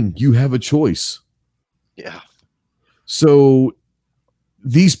the thing: you have a choice. Yeah. So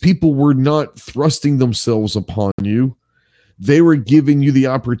these people were not thrusting themselves upon you. They were giving you the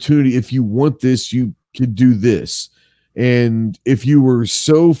opportunity. If you want this, you could do this. And if you were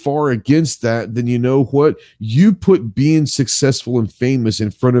so far against that, then you know what? You put being successful and famous in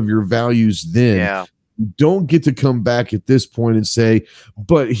front of your values then. Yeah. You don't get to come back at this point and say,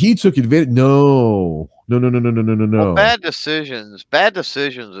 but he took advantage. No, no, no, no, no, no, no, no, Well, no. bad decisions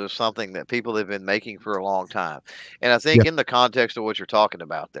is something that people have been making for a long time. And I Yeah, think in the context of what you're talking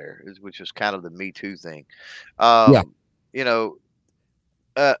about there, which is kind of the Me Too thing, yeah, um, you know,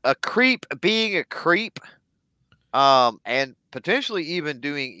 a creep being a creep, and potentially even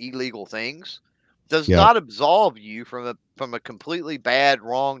doing illegal things does yeah. not absolve you from a completely bad,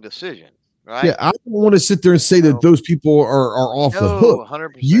 wrong decision, Yeah, right? I don't want to sit there and say that So, those people are off the no, hook.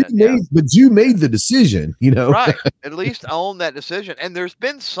 You 100%. Yeah. made, but you made the decision, you know. Right. At least own that decision. And there's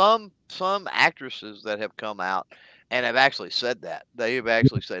been some actresses that have come out and have actually said that. They have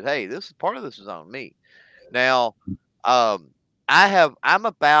actually said, "Hey, this is part of this is on me." Now, um, I'm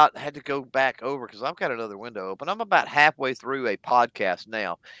about had to go back over because I've got another window open. I'm about halfway through a podcast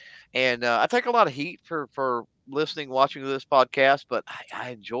now, and I take a lot of heat for listening, watching this podcast, but I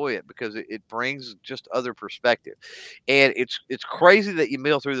enjoy it because it brings just other perspective. And it's crazy that you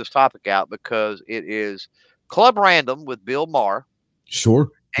mill through this topic out because it is Club Random with Bill Maher Sure.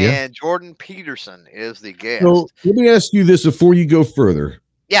 Yeah. and Jordan Peterson is the So guest. let me ask you this before you go further.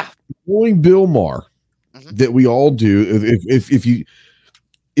 Yeah. Knowing Bill Maher, Hmm. that we all do,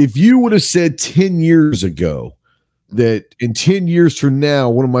 if you would have said 10 years ago that in 10 years from now,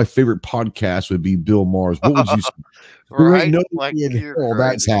 one of my favorite podcasts would be Bill Maher's, what would you say? There ain't Right? no Like way in you're hell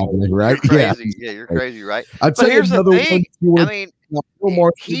that's crazy. happening, You're right? Yeah. crazy. Yeah, you're crazy, right? I'll But tell you here's the another one. thing. If you I want mean, Bill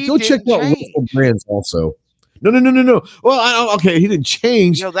Maher, he go check didn't out Russell change. Brands also. No, no, no, no, no. Well, okay, he didn't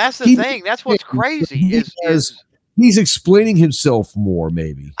change. That's the He didn't thing. That's what's change, but crazy he's explaining himself more,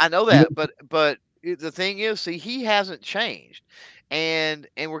 maybe. I know You know? that, but the thing is, see, he hasn't changed, and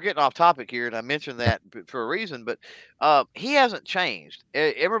we're getting off topic here, and I mentioned that for a reason, but he hasn't changed.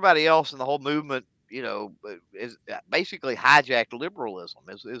 Everybody else in the whole movement, is basically hijacked liberalism,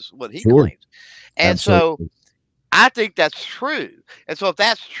 is what he Sure. claims, and so Absolutely. I think that's true. And so if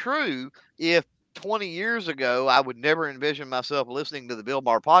that's true, if 20 years ago I would never envision myself listening to the Bill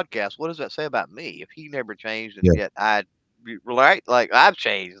Maher podcast, what does that say about me if he never changed and Yeah. yet right? Like I've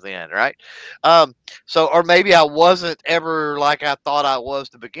changed then, right? Um, so or maybe I wasn't ever like I thought I was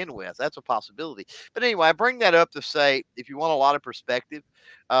to begin with. That's a possibility. But anyway, I bring that up to say if you want a lot of perspective,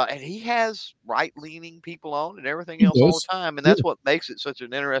 and he has right leaning people on and everything He else all does. the time. And Yeah. that's what makes it such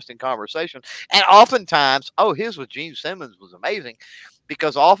an interesting conversation. And oftentimes, his with Gene Simmons was amazing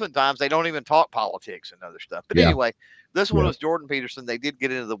because oftentimes they don't even talk politics and other stuff. But Yeah. anyway, this one Yeah. was Jordan Peterson. They did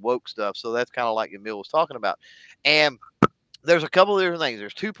get into the woke stuff. So that's kind of like Emil was talking about. And there's a couple of different things.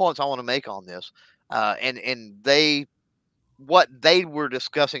 There's 2 points I want to make on this. And they what they were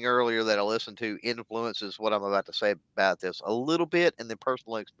discussing earlier that I listened to influences what I'm about to say about this a little bit and then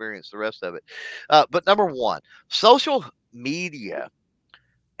personal experience the rest of it. But number one, social media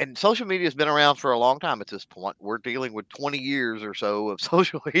and social media has been around for a long time at this point. We're dealing with 20 years or so of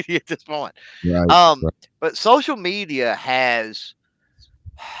social media at this point. Right. Um, Right. but social media has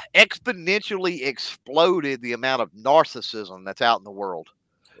exponentially exploded the amount of narcissism that's out in the world.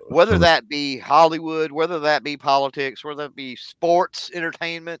 Whether that be Hollywood, whether that be politics, whether that be sports,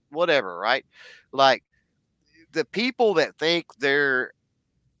 entertainment, whatever, right? Like the people that think they're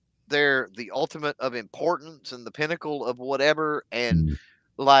the ultimate of importance and the pinnacle of whatever, and Mm,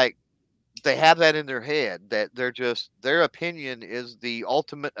 like they have that in their head that they're just their opinion is the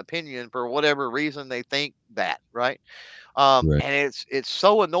ultimate opinion for whatever reason they think that, right? right. And it's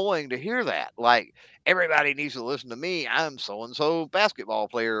so annoying to hear that. Like everybody needs to listen to me. I'm so and so basketball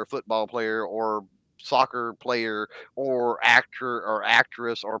player, or football player, or soccer player, or actor, or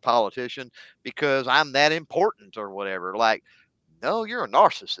actress, or politician because I'm that important or whatever. Like, no, you're a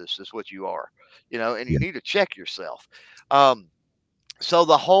narcissist, is what you are, and you Yeah. need to check yourself. Um, so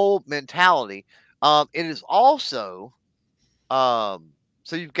the whole mentality, it is also um,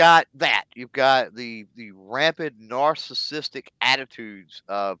 so you've got that. You've got the rampant narcissistic attitudes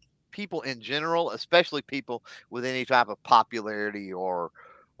of people in general, especially people with any type of popularity or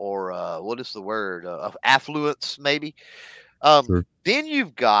what is the word of affluence, maybe. Sure. Then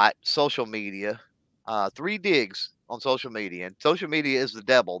you've got social media, three digs on social media, and social media is the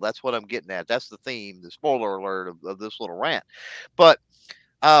devil. That's what I'm getting at. That's the theme, the spoiler alert of this little rant. But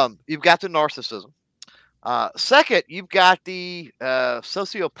you've got the narcissism. Second, you've got the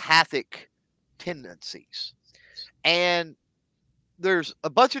sociopathic tendencies. And there's a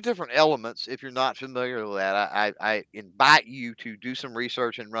bunch of different elements. If you're not familiar with that, I invite you to do some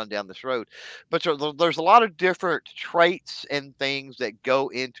research and run down this road. But there's a lot of different traits and things that go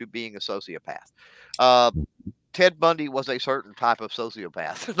into being a sociopath. Uh, Ted Bundy was a certain type of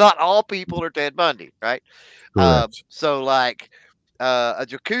sociopath. Not all people are Ted Bundy, right? Correct. So like a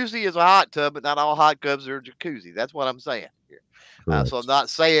jacuzzi is a hot tub, but not all hot tubs are a jacuzzi. That's what I'm saying here. So I'm Correct. not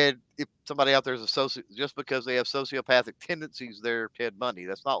saying if somebody out there is a just because they have sociopathic tendencies, they're Ted Bundy.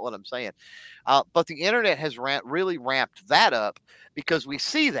 That's not what I'm saying. But the internet has really ramped that up because we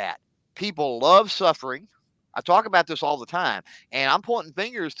see that people love suffering. I talk about this all the time, and I'm pointing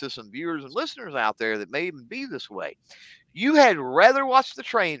fingers to some viewers and listeners out there that may even be this way. You had rather watch the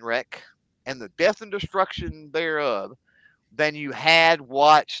train wreck and the death and destruction thereof than you had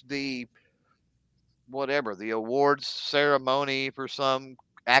watched the whatever the awards ceremony for some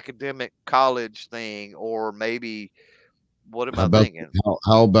academic college thing, or maybe what am How I about thinking?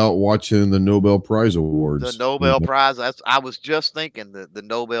 how about watching the Nobel Prize The awards? You Nobel know? Prize. I was just thinking the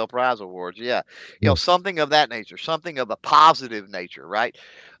Nobel Prize awards. Yeah, Yeah. something of that nature, something of a positive nature, right?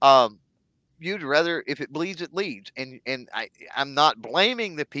 Um, you'd rather if it bleeds it leads, and I'm not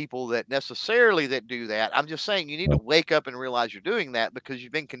blaming the people that necessarily that do that. I'm just saying you need to wake up and realize you're doing that because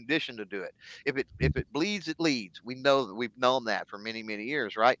you've been conditioned to do it. If it bleeds it leads. We know that we've known that for many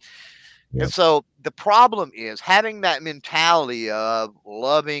years, right? Yeah. And so the problem is having that mentality of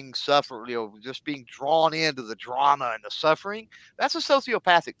loving suffering, just being drawn into the drama and the suffering. That's a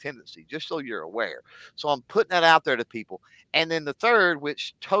sociopathic tendency, just so you're aware. So I'm putting that out there to people. And then the third,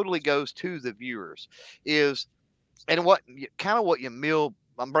 which totally goes to the viewers, is and what kind of what Yamil,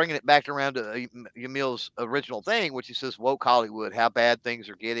 I'm bringing it back around to Yamil's original thing, which he says woke Hollywood, how bad things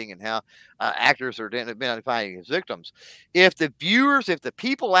are getting, and how actors are identifying as victims. If the viewers, if the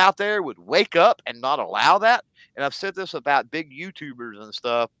people out there would wake up and not allow that, and I've said this about big YouTubers and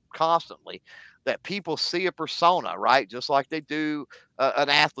stuff constantly, that people see a persona, right? Just like they do an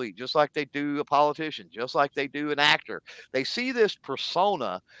athlete, just like they do a politician, just like they do an actor. They see this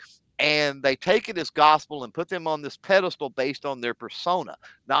persona and they take it as gospel and put them on this pedestal based on their persona,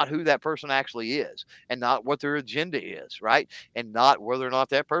 not who that person actually is, and not what their agenda is, right? And not whether or not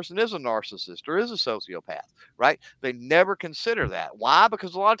that person is a narcissist or is a sociopath, right? They never consider that. Why?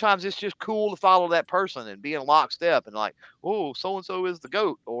 Because a lot of times it's just cool to follow that person and be in lockstep and like, oh, so and so is the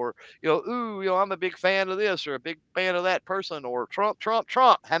goat, or ooh, I'm a big fan of this or a big fan of that person, or Trump, Trump,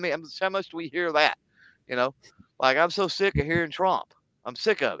 Trump. How much do we hear that? You know, like I'm so sick of hearing Trump. I'm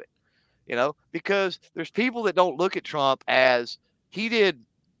sick of it, because there's people that don't look at Trump as he did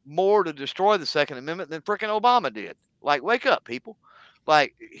more to destroy the Second Amendment than frickin' Obama did. Like, wake up, people.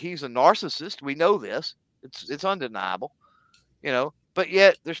 Like, he's a narcissist. We know this. It's undeniable, But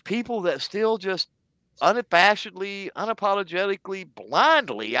yet there's people that still just unabashedly, unapologetically,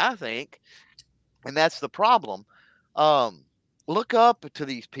 blindly, I think, and that's the problem. Um, look up to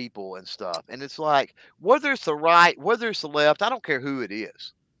these people and stuff, and it's like whether it's the right, whether it's the left, I don't care who it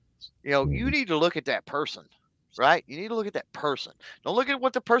is. You Mhm. need to look at that person, right? You need to look at that person. Don't look at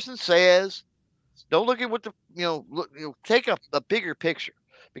what the person says. Don't look at what take a bigger picture,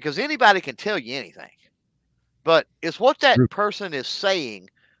 because anybody can tell you anything. But is what that True. person is saying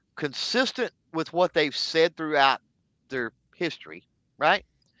consistent with what they've said throughout their history, right?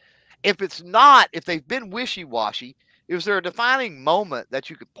 If it's not, if they've been wishy washy, is there a defining moment that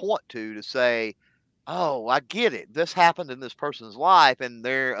you could point to say, oh, I get it. This happened in this person's life and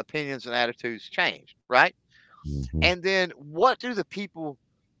their opinions and attitudes changed, right? Mhm. And then what do the people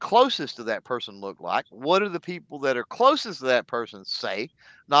closest to that person look like? What do the people that are closest to that person say,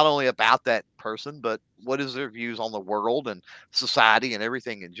 not only about that person, but what is their views on the world and society and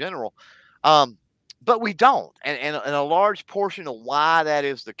everything in general? Um, but we don't. And a large portion of why that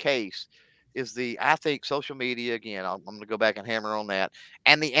is the case is I think social media, again, I'm going to go back and hammer on that,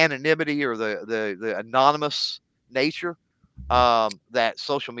 and the anonymity or the anonymous nature that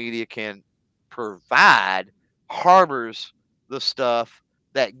social media can provide harbors the stuff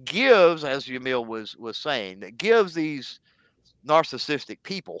that gives, as Yamil was saying, that gives these narcissistic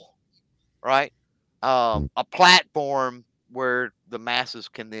people, right, Mm. a platform where the masses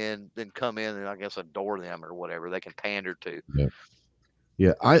can then come in and I guess adore them or whatever they can pander to. Yeah.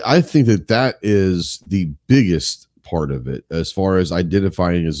 Yeah. I think that is the biggest part of it as far as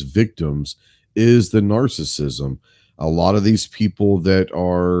identifying as victims is the narcissism. A lot of these people that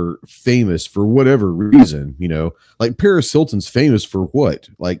are famous for whatever reason, like Paris Hilton's famous for what?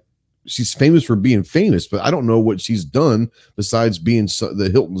 Like she's famous for being famous, but I don't know what she's done besides being the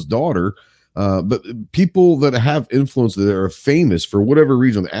Hilton's daughter. But people that have influence that are famous for whatever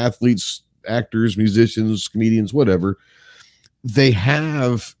reason, athletes, actors, musicians, comedians, whatever, they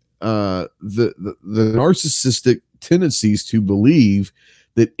have the narcissistic tendencies to believe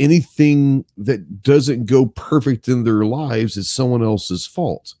that anything that doesn't go perfect in their lives is someone else's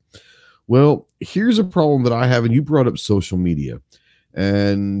fault. Well, here's a problem that I have, and you brought up social media.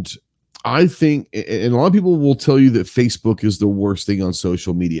 And I think, and a lot of people will tell you that Facebook is the worst thing on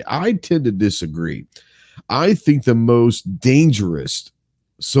social media. I tend to disagree. I think the most dangerous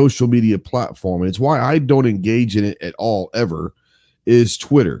social media platform, and it's why I don't engage in it at all ever, is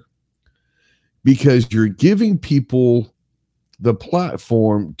Twitter. Because you're giving people the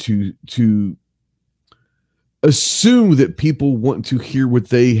platform to assume that people want to hear what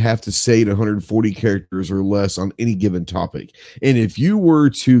they have to say in 140 characters or less on any given topic. And if you were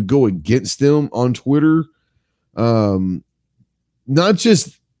to go against them on Twitter, not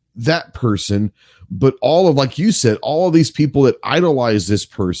just that person, but all of, like you said, all of these people that idolize this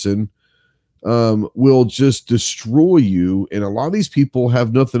person will just destroy you. And a lot of these people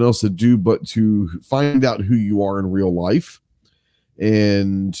have nothing else to do but to find out who you are in real life.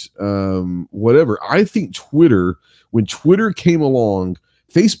 And whatever. I think Twitter, when Twitter came along,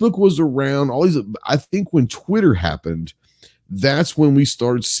 Facebook was around, all these. I think when Twitter happened, that's when we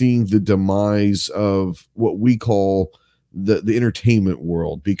started seeing the demise of what we call the entertainment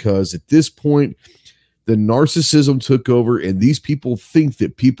world, because at this point the narcissism took over, and these people think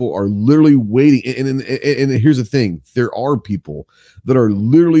that people are literally waiting. And here's the thing: there are people that are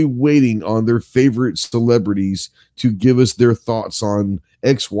literally waiting on their favorite celebrities to give us their thoughts on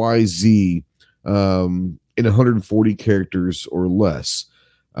XYZ in 140 characters or less.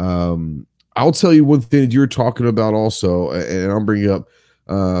 I'll tell you one thing that you're talking about also, and I'm bringing up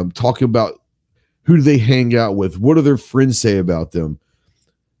talking about who do they hang out with? What do their friends say about them?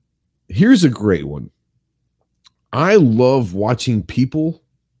 Here's a great one. I love watching people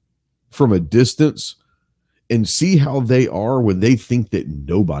from a distance and see how they are when they think that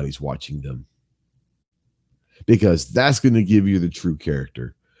nobody's watching them, because that's going to give you the true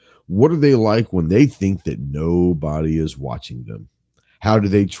character. What are they like when they think that nobody is watching them? How do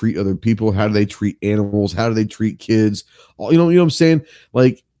they treat other people? How do they treat animals? How do they treat kids? You know what I'm saying?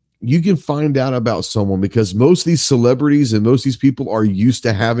 Like, you can find out about someone because most of these celebrities and most of these people are used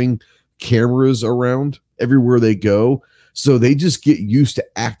to having cameras around everywhere they go. So they just get used to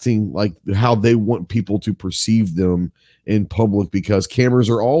acting like how they want people to perceive them in public because cameras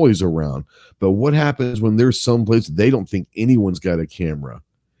are always around. But what happens when there's someplace they don't think anyone's got a camera,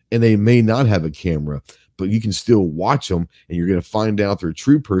 and they may not have a camera, but you can still watch them, and you're going to find out their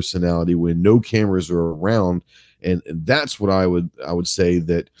true personality when no cameras are around. And that's what I would say,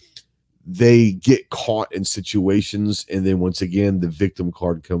 that they get caught in situations, and then once again the victim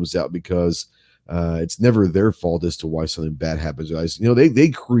card comes out, because it's never their fault as to why something bad happens. You know, they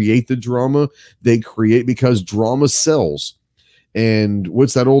create the drama. They create, because drama sells. And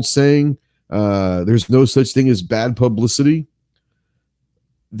what's that old saying? There's no such thing as bad publicity.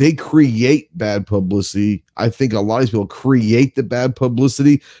 They create bad publicity. I think a lot of people create the bad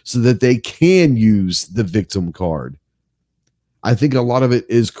publicity so that they can use the victim card. I think a lot of it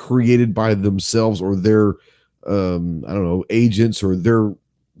is created by themselves or their, I don't know, agents or their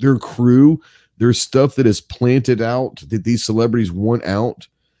crew. There's stuff that is planted out that these celebrities want out,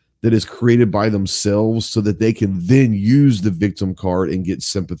 that is created by themselves so that they can then use the victim card and get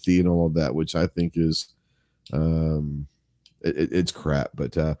sympathy and all of that, which I think is, it's crap.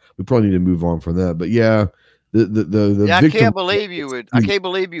 But we probably need to move on from that. But yeah, the I victim. can't believe you would. I can't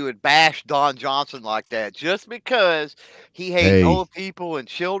believe you would bash Don Johnson like that just because he hates old people and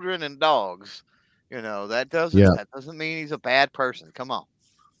children and dogs. You know, that doesn't mean he's a bad person. Come on.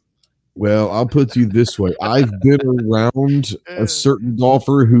 Well, I'll put you this way. I've been around a certain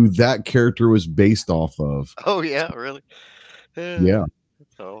golfer who that character was based off of. Oh, yeah, really? Yeah.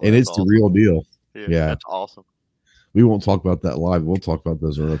 And it's awesome. The real deal. Yeah. That's awesome. We won't talk about that live. We'll talk about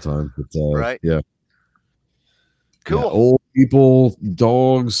those another time. But, right. Yeah. Cool. Yeah, old people,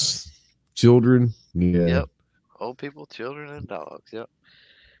 dogs, children. Yeah. Yep. Old people, children, and dogs. Yep.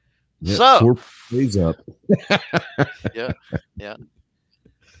 Yep. So. Plays up. Yeah. Yeah.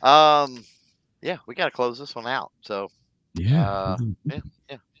 Yeah, we got to close this one out. So, yeah.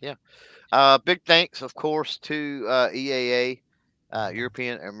 Big thanks, of course, to EAA,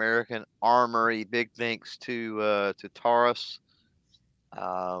 European American Armory. Big thanks to Taurus.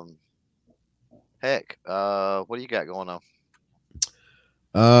 Heck, what do you got going on?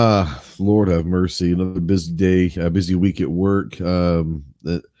 Lord have mercy. Another busy day, a busy week at work.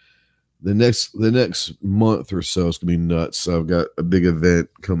 The next month or so is gonna be nuts. So I've got a big event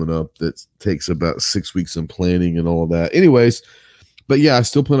coming up that takes about 6 weeks in planning and all of that. Anyways, but yeah, I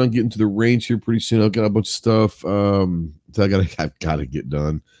still plan on getting to the range here pretty soon. I've got a bunch of stuff So I've gotta get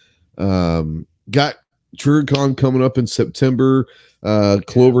done. Got TriggerCon coming up in September.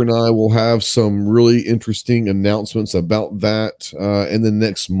 Clover and I will have some really interesting announcements about that in the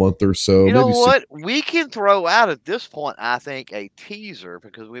next month or so. You know Maybe what? We can throw out at this point, I think, a teaser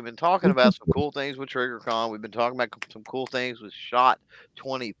because we've been talking about some cool things with TriggerCon. We've been talking about some cool things with Shot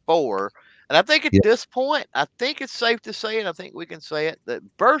 24. And I think at yeah, this point, I think it's safe to say, and I think we can say it, that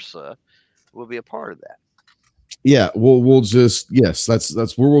Bursa will be a part of that. yeah. We'll just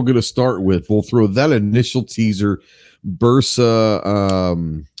that's where we're gonna start with. We'll throw that initial teaser.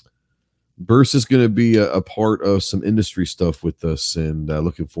 Bursa Bursa's going to be a part of some industry stuff with us, and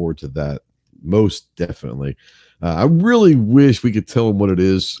looking forward to that most definitely. I really wish we could tell them what it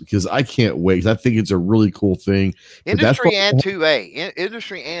is because I can't wait. I think it's a really cool thing. But that's Industry and 2A.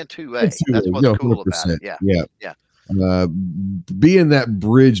 Industry and 2A. That's what's yeah, cool about it. 100%. Yeah. Yeah. Yeah. Being that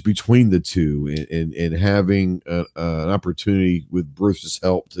bridge between the two and having an opportunity with Bruce's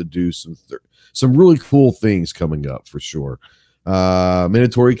help to do some really cool things coming up for sure.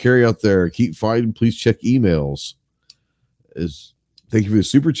 Mandatory carry out there. Keep fighting. Please check emails. Thank you for the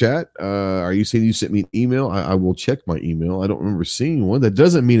super chat. Are you saying you sent me an email? I will check my email. I don't remember seeing one. That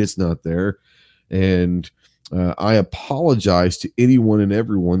doesn't mean it's not there. And I apologize to anyone and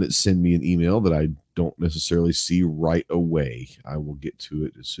everyone that send me an email that I don't necessarily see right away. I will get to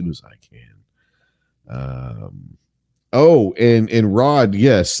it as soon as I can. And Rod,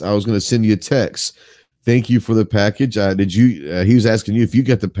 yes, I was going to send you a text. Thank you for the package. Did you? He was asking you if you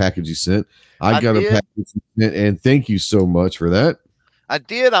got the package he sent. I got a package sent, and thank you so much for that. I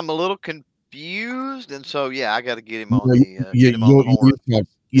did. I'm a little confused, and so yeah, I got to get him on the horn.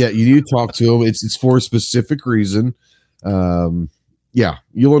 You need to talk to him. It's for a specific reason. Yeah,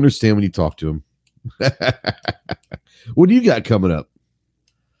 you'll understand when you talk to him. What do you got coming up?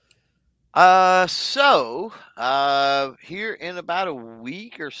 Here in about a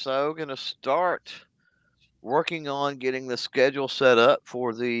week or so, gonna start working on getting the schedule set up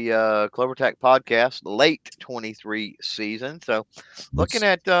for the Clover podcast late 23 season. So looking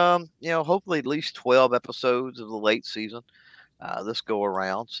at hopefully at least 12 episodes of the late season this go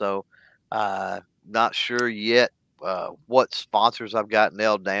around. So not sure yet what sponsors I've got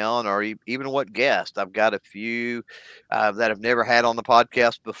nailed down or even what guests. I've got a few that I've never had on the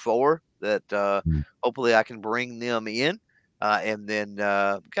podcast before that hopefully I can bring them in. And then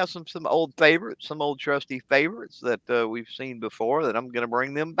got some old favorites, some old trusty favorites that we've seen before that I'm going to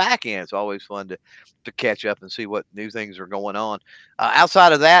bring them back in. It's always fun to catch up and see what new things are going on.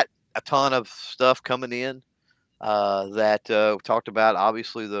 Outside of that, a ton of stuff coming in that we talked about.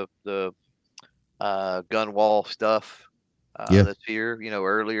 Obviously, the gun wall stuff that's here,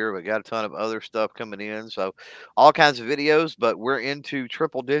 earlier. We got a ton of other stuff coming in. So all kinds of videos, but we're into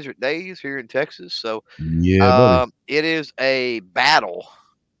triple digit days here in Texas. So yeah, buddy. It is a battle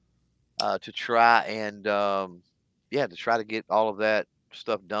to try and to try to get all of that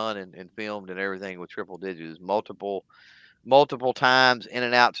stuff done and filmed and everything with triple digits multiple times in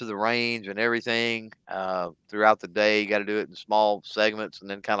and out to the range and everything throughout the day. You got to do it in small segments and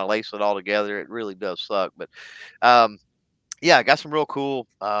then kind of lace it all together. It really does suck, but I got some real cool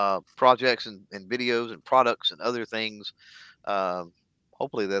projects and videos and products and other things.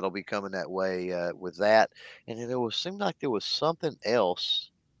 Hopefully that'll be coming that way with that. And then seemed like there was something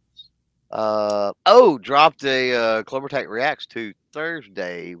else. Dropped a Clover Reacts to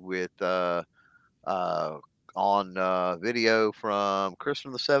Thursday with on video from Chris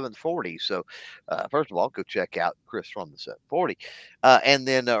from the 740. So first of all, go check out Chris from the 740, and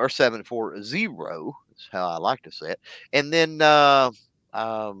then or 740 is how I like to say it. And then because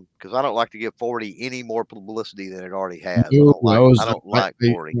I don't like to give 40 any more publicity than it already has. I don't like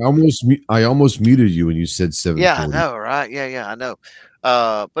 40. I almost muted you when you said 740. Yeah, I know, right? Yeah, I know.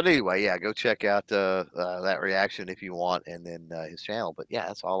 But anyway, go check out that reaction if you want, and then his channel. But yeah,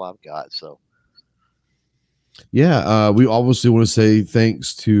 that's all I've got. So. Yeah, we obviously want to say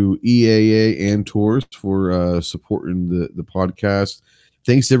thanks to EAA and Tours for supporting the podcast.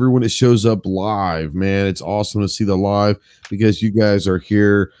 Thanks to everyone that shows up live, man. It's awesome to see the live because you guys are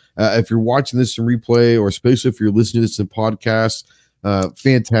here. If you're watching this in replay, or especially if you're listening to this in podcast,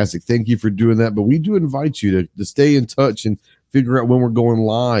 fantastic. Thank you for doing that. But we do invite you to stay in touch and figure out when we're going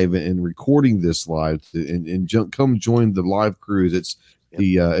live and recording this live and come join the live cruise. It's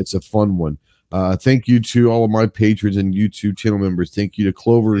a fun one. Thank you to all of my patrons and YouTube channel members. Thank you to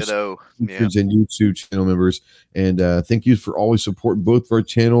Clover's patrons and YouTube channel members. And thank you for always supporting both of our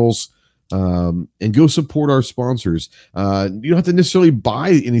channels. And go support our sponsors. You don't have to necessarily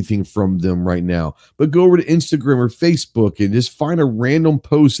buy anything from them right now, but go over to Instagram or Facebook and just find a random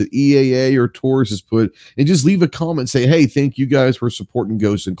post that EAA or Taurus has put and just leave a comment. Say, hey, thank you guys for supporting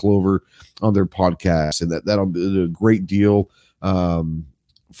Ghost and Clover on their podcast. And that'll be a great deal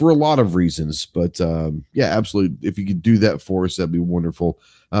for a lot of reasons. But yeah, absolutely. If you could do that for us, that'd be wonderful.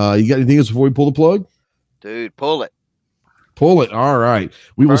 You got anything else before we pull the plug? Dude, pull it. Pull it. All right.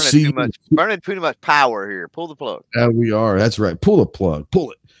 We will see you. Burning too much power here. Pull the plug. We are. That's right. Pull the plug.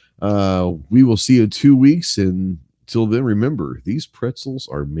 Pull it. We will see you in 2 weeks. And until then, remember, these pretzels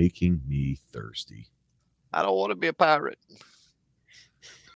are making me thirsty. I don't want to be a pirate.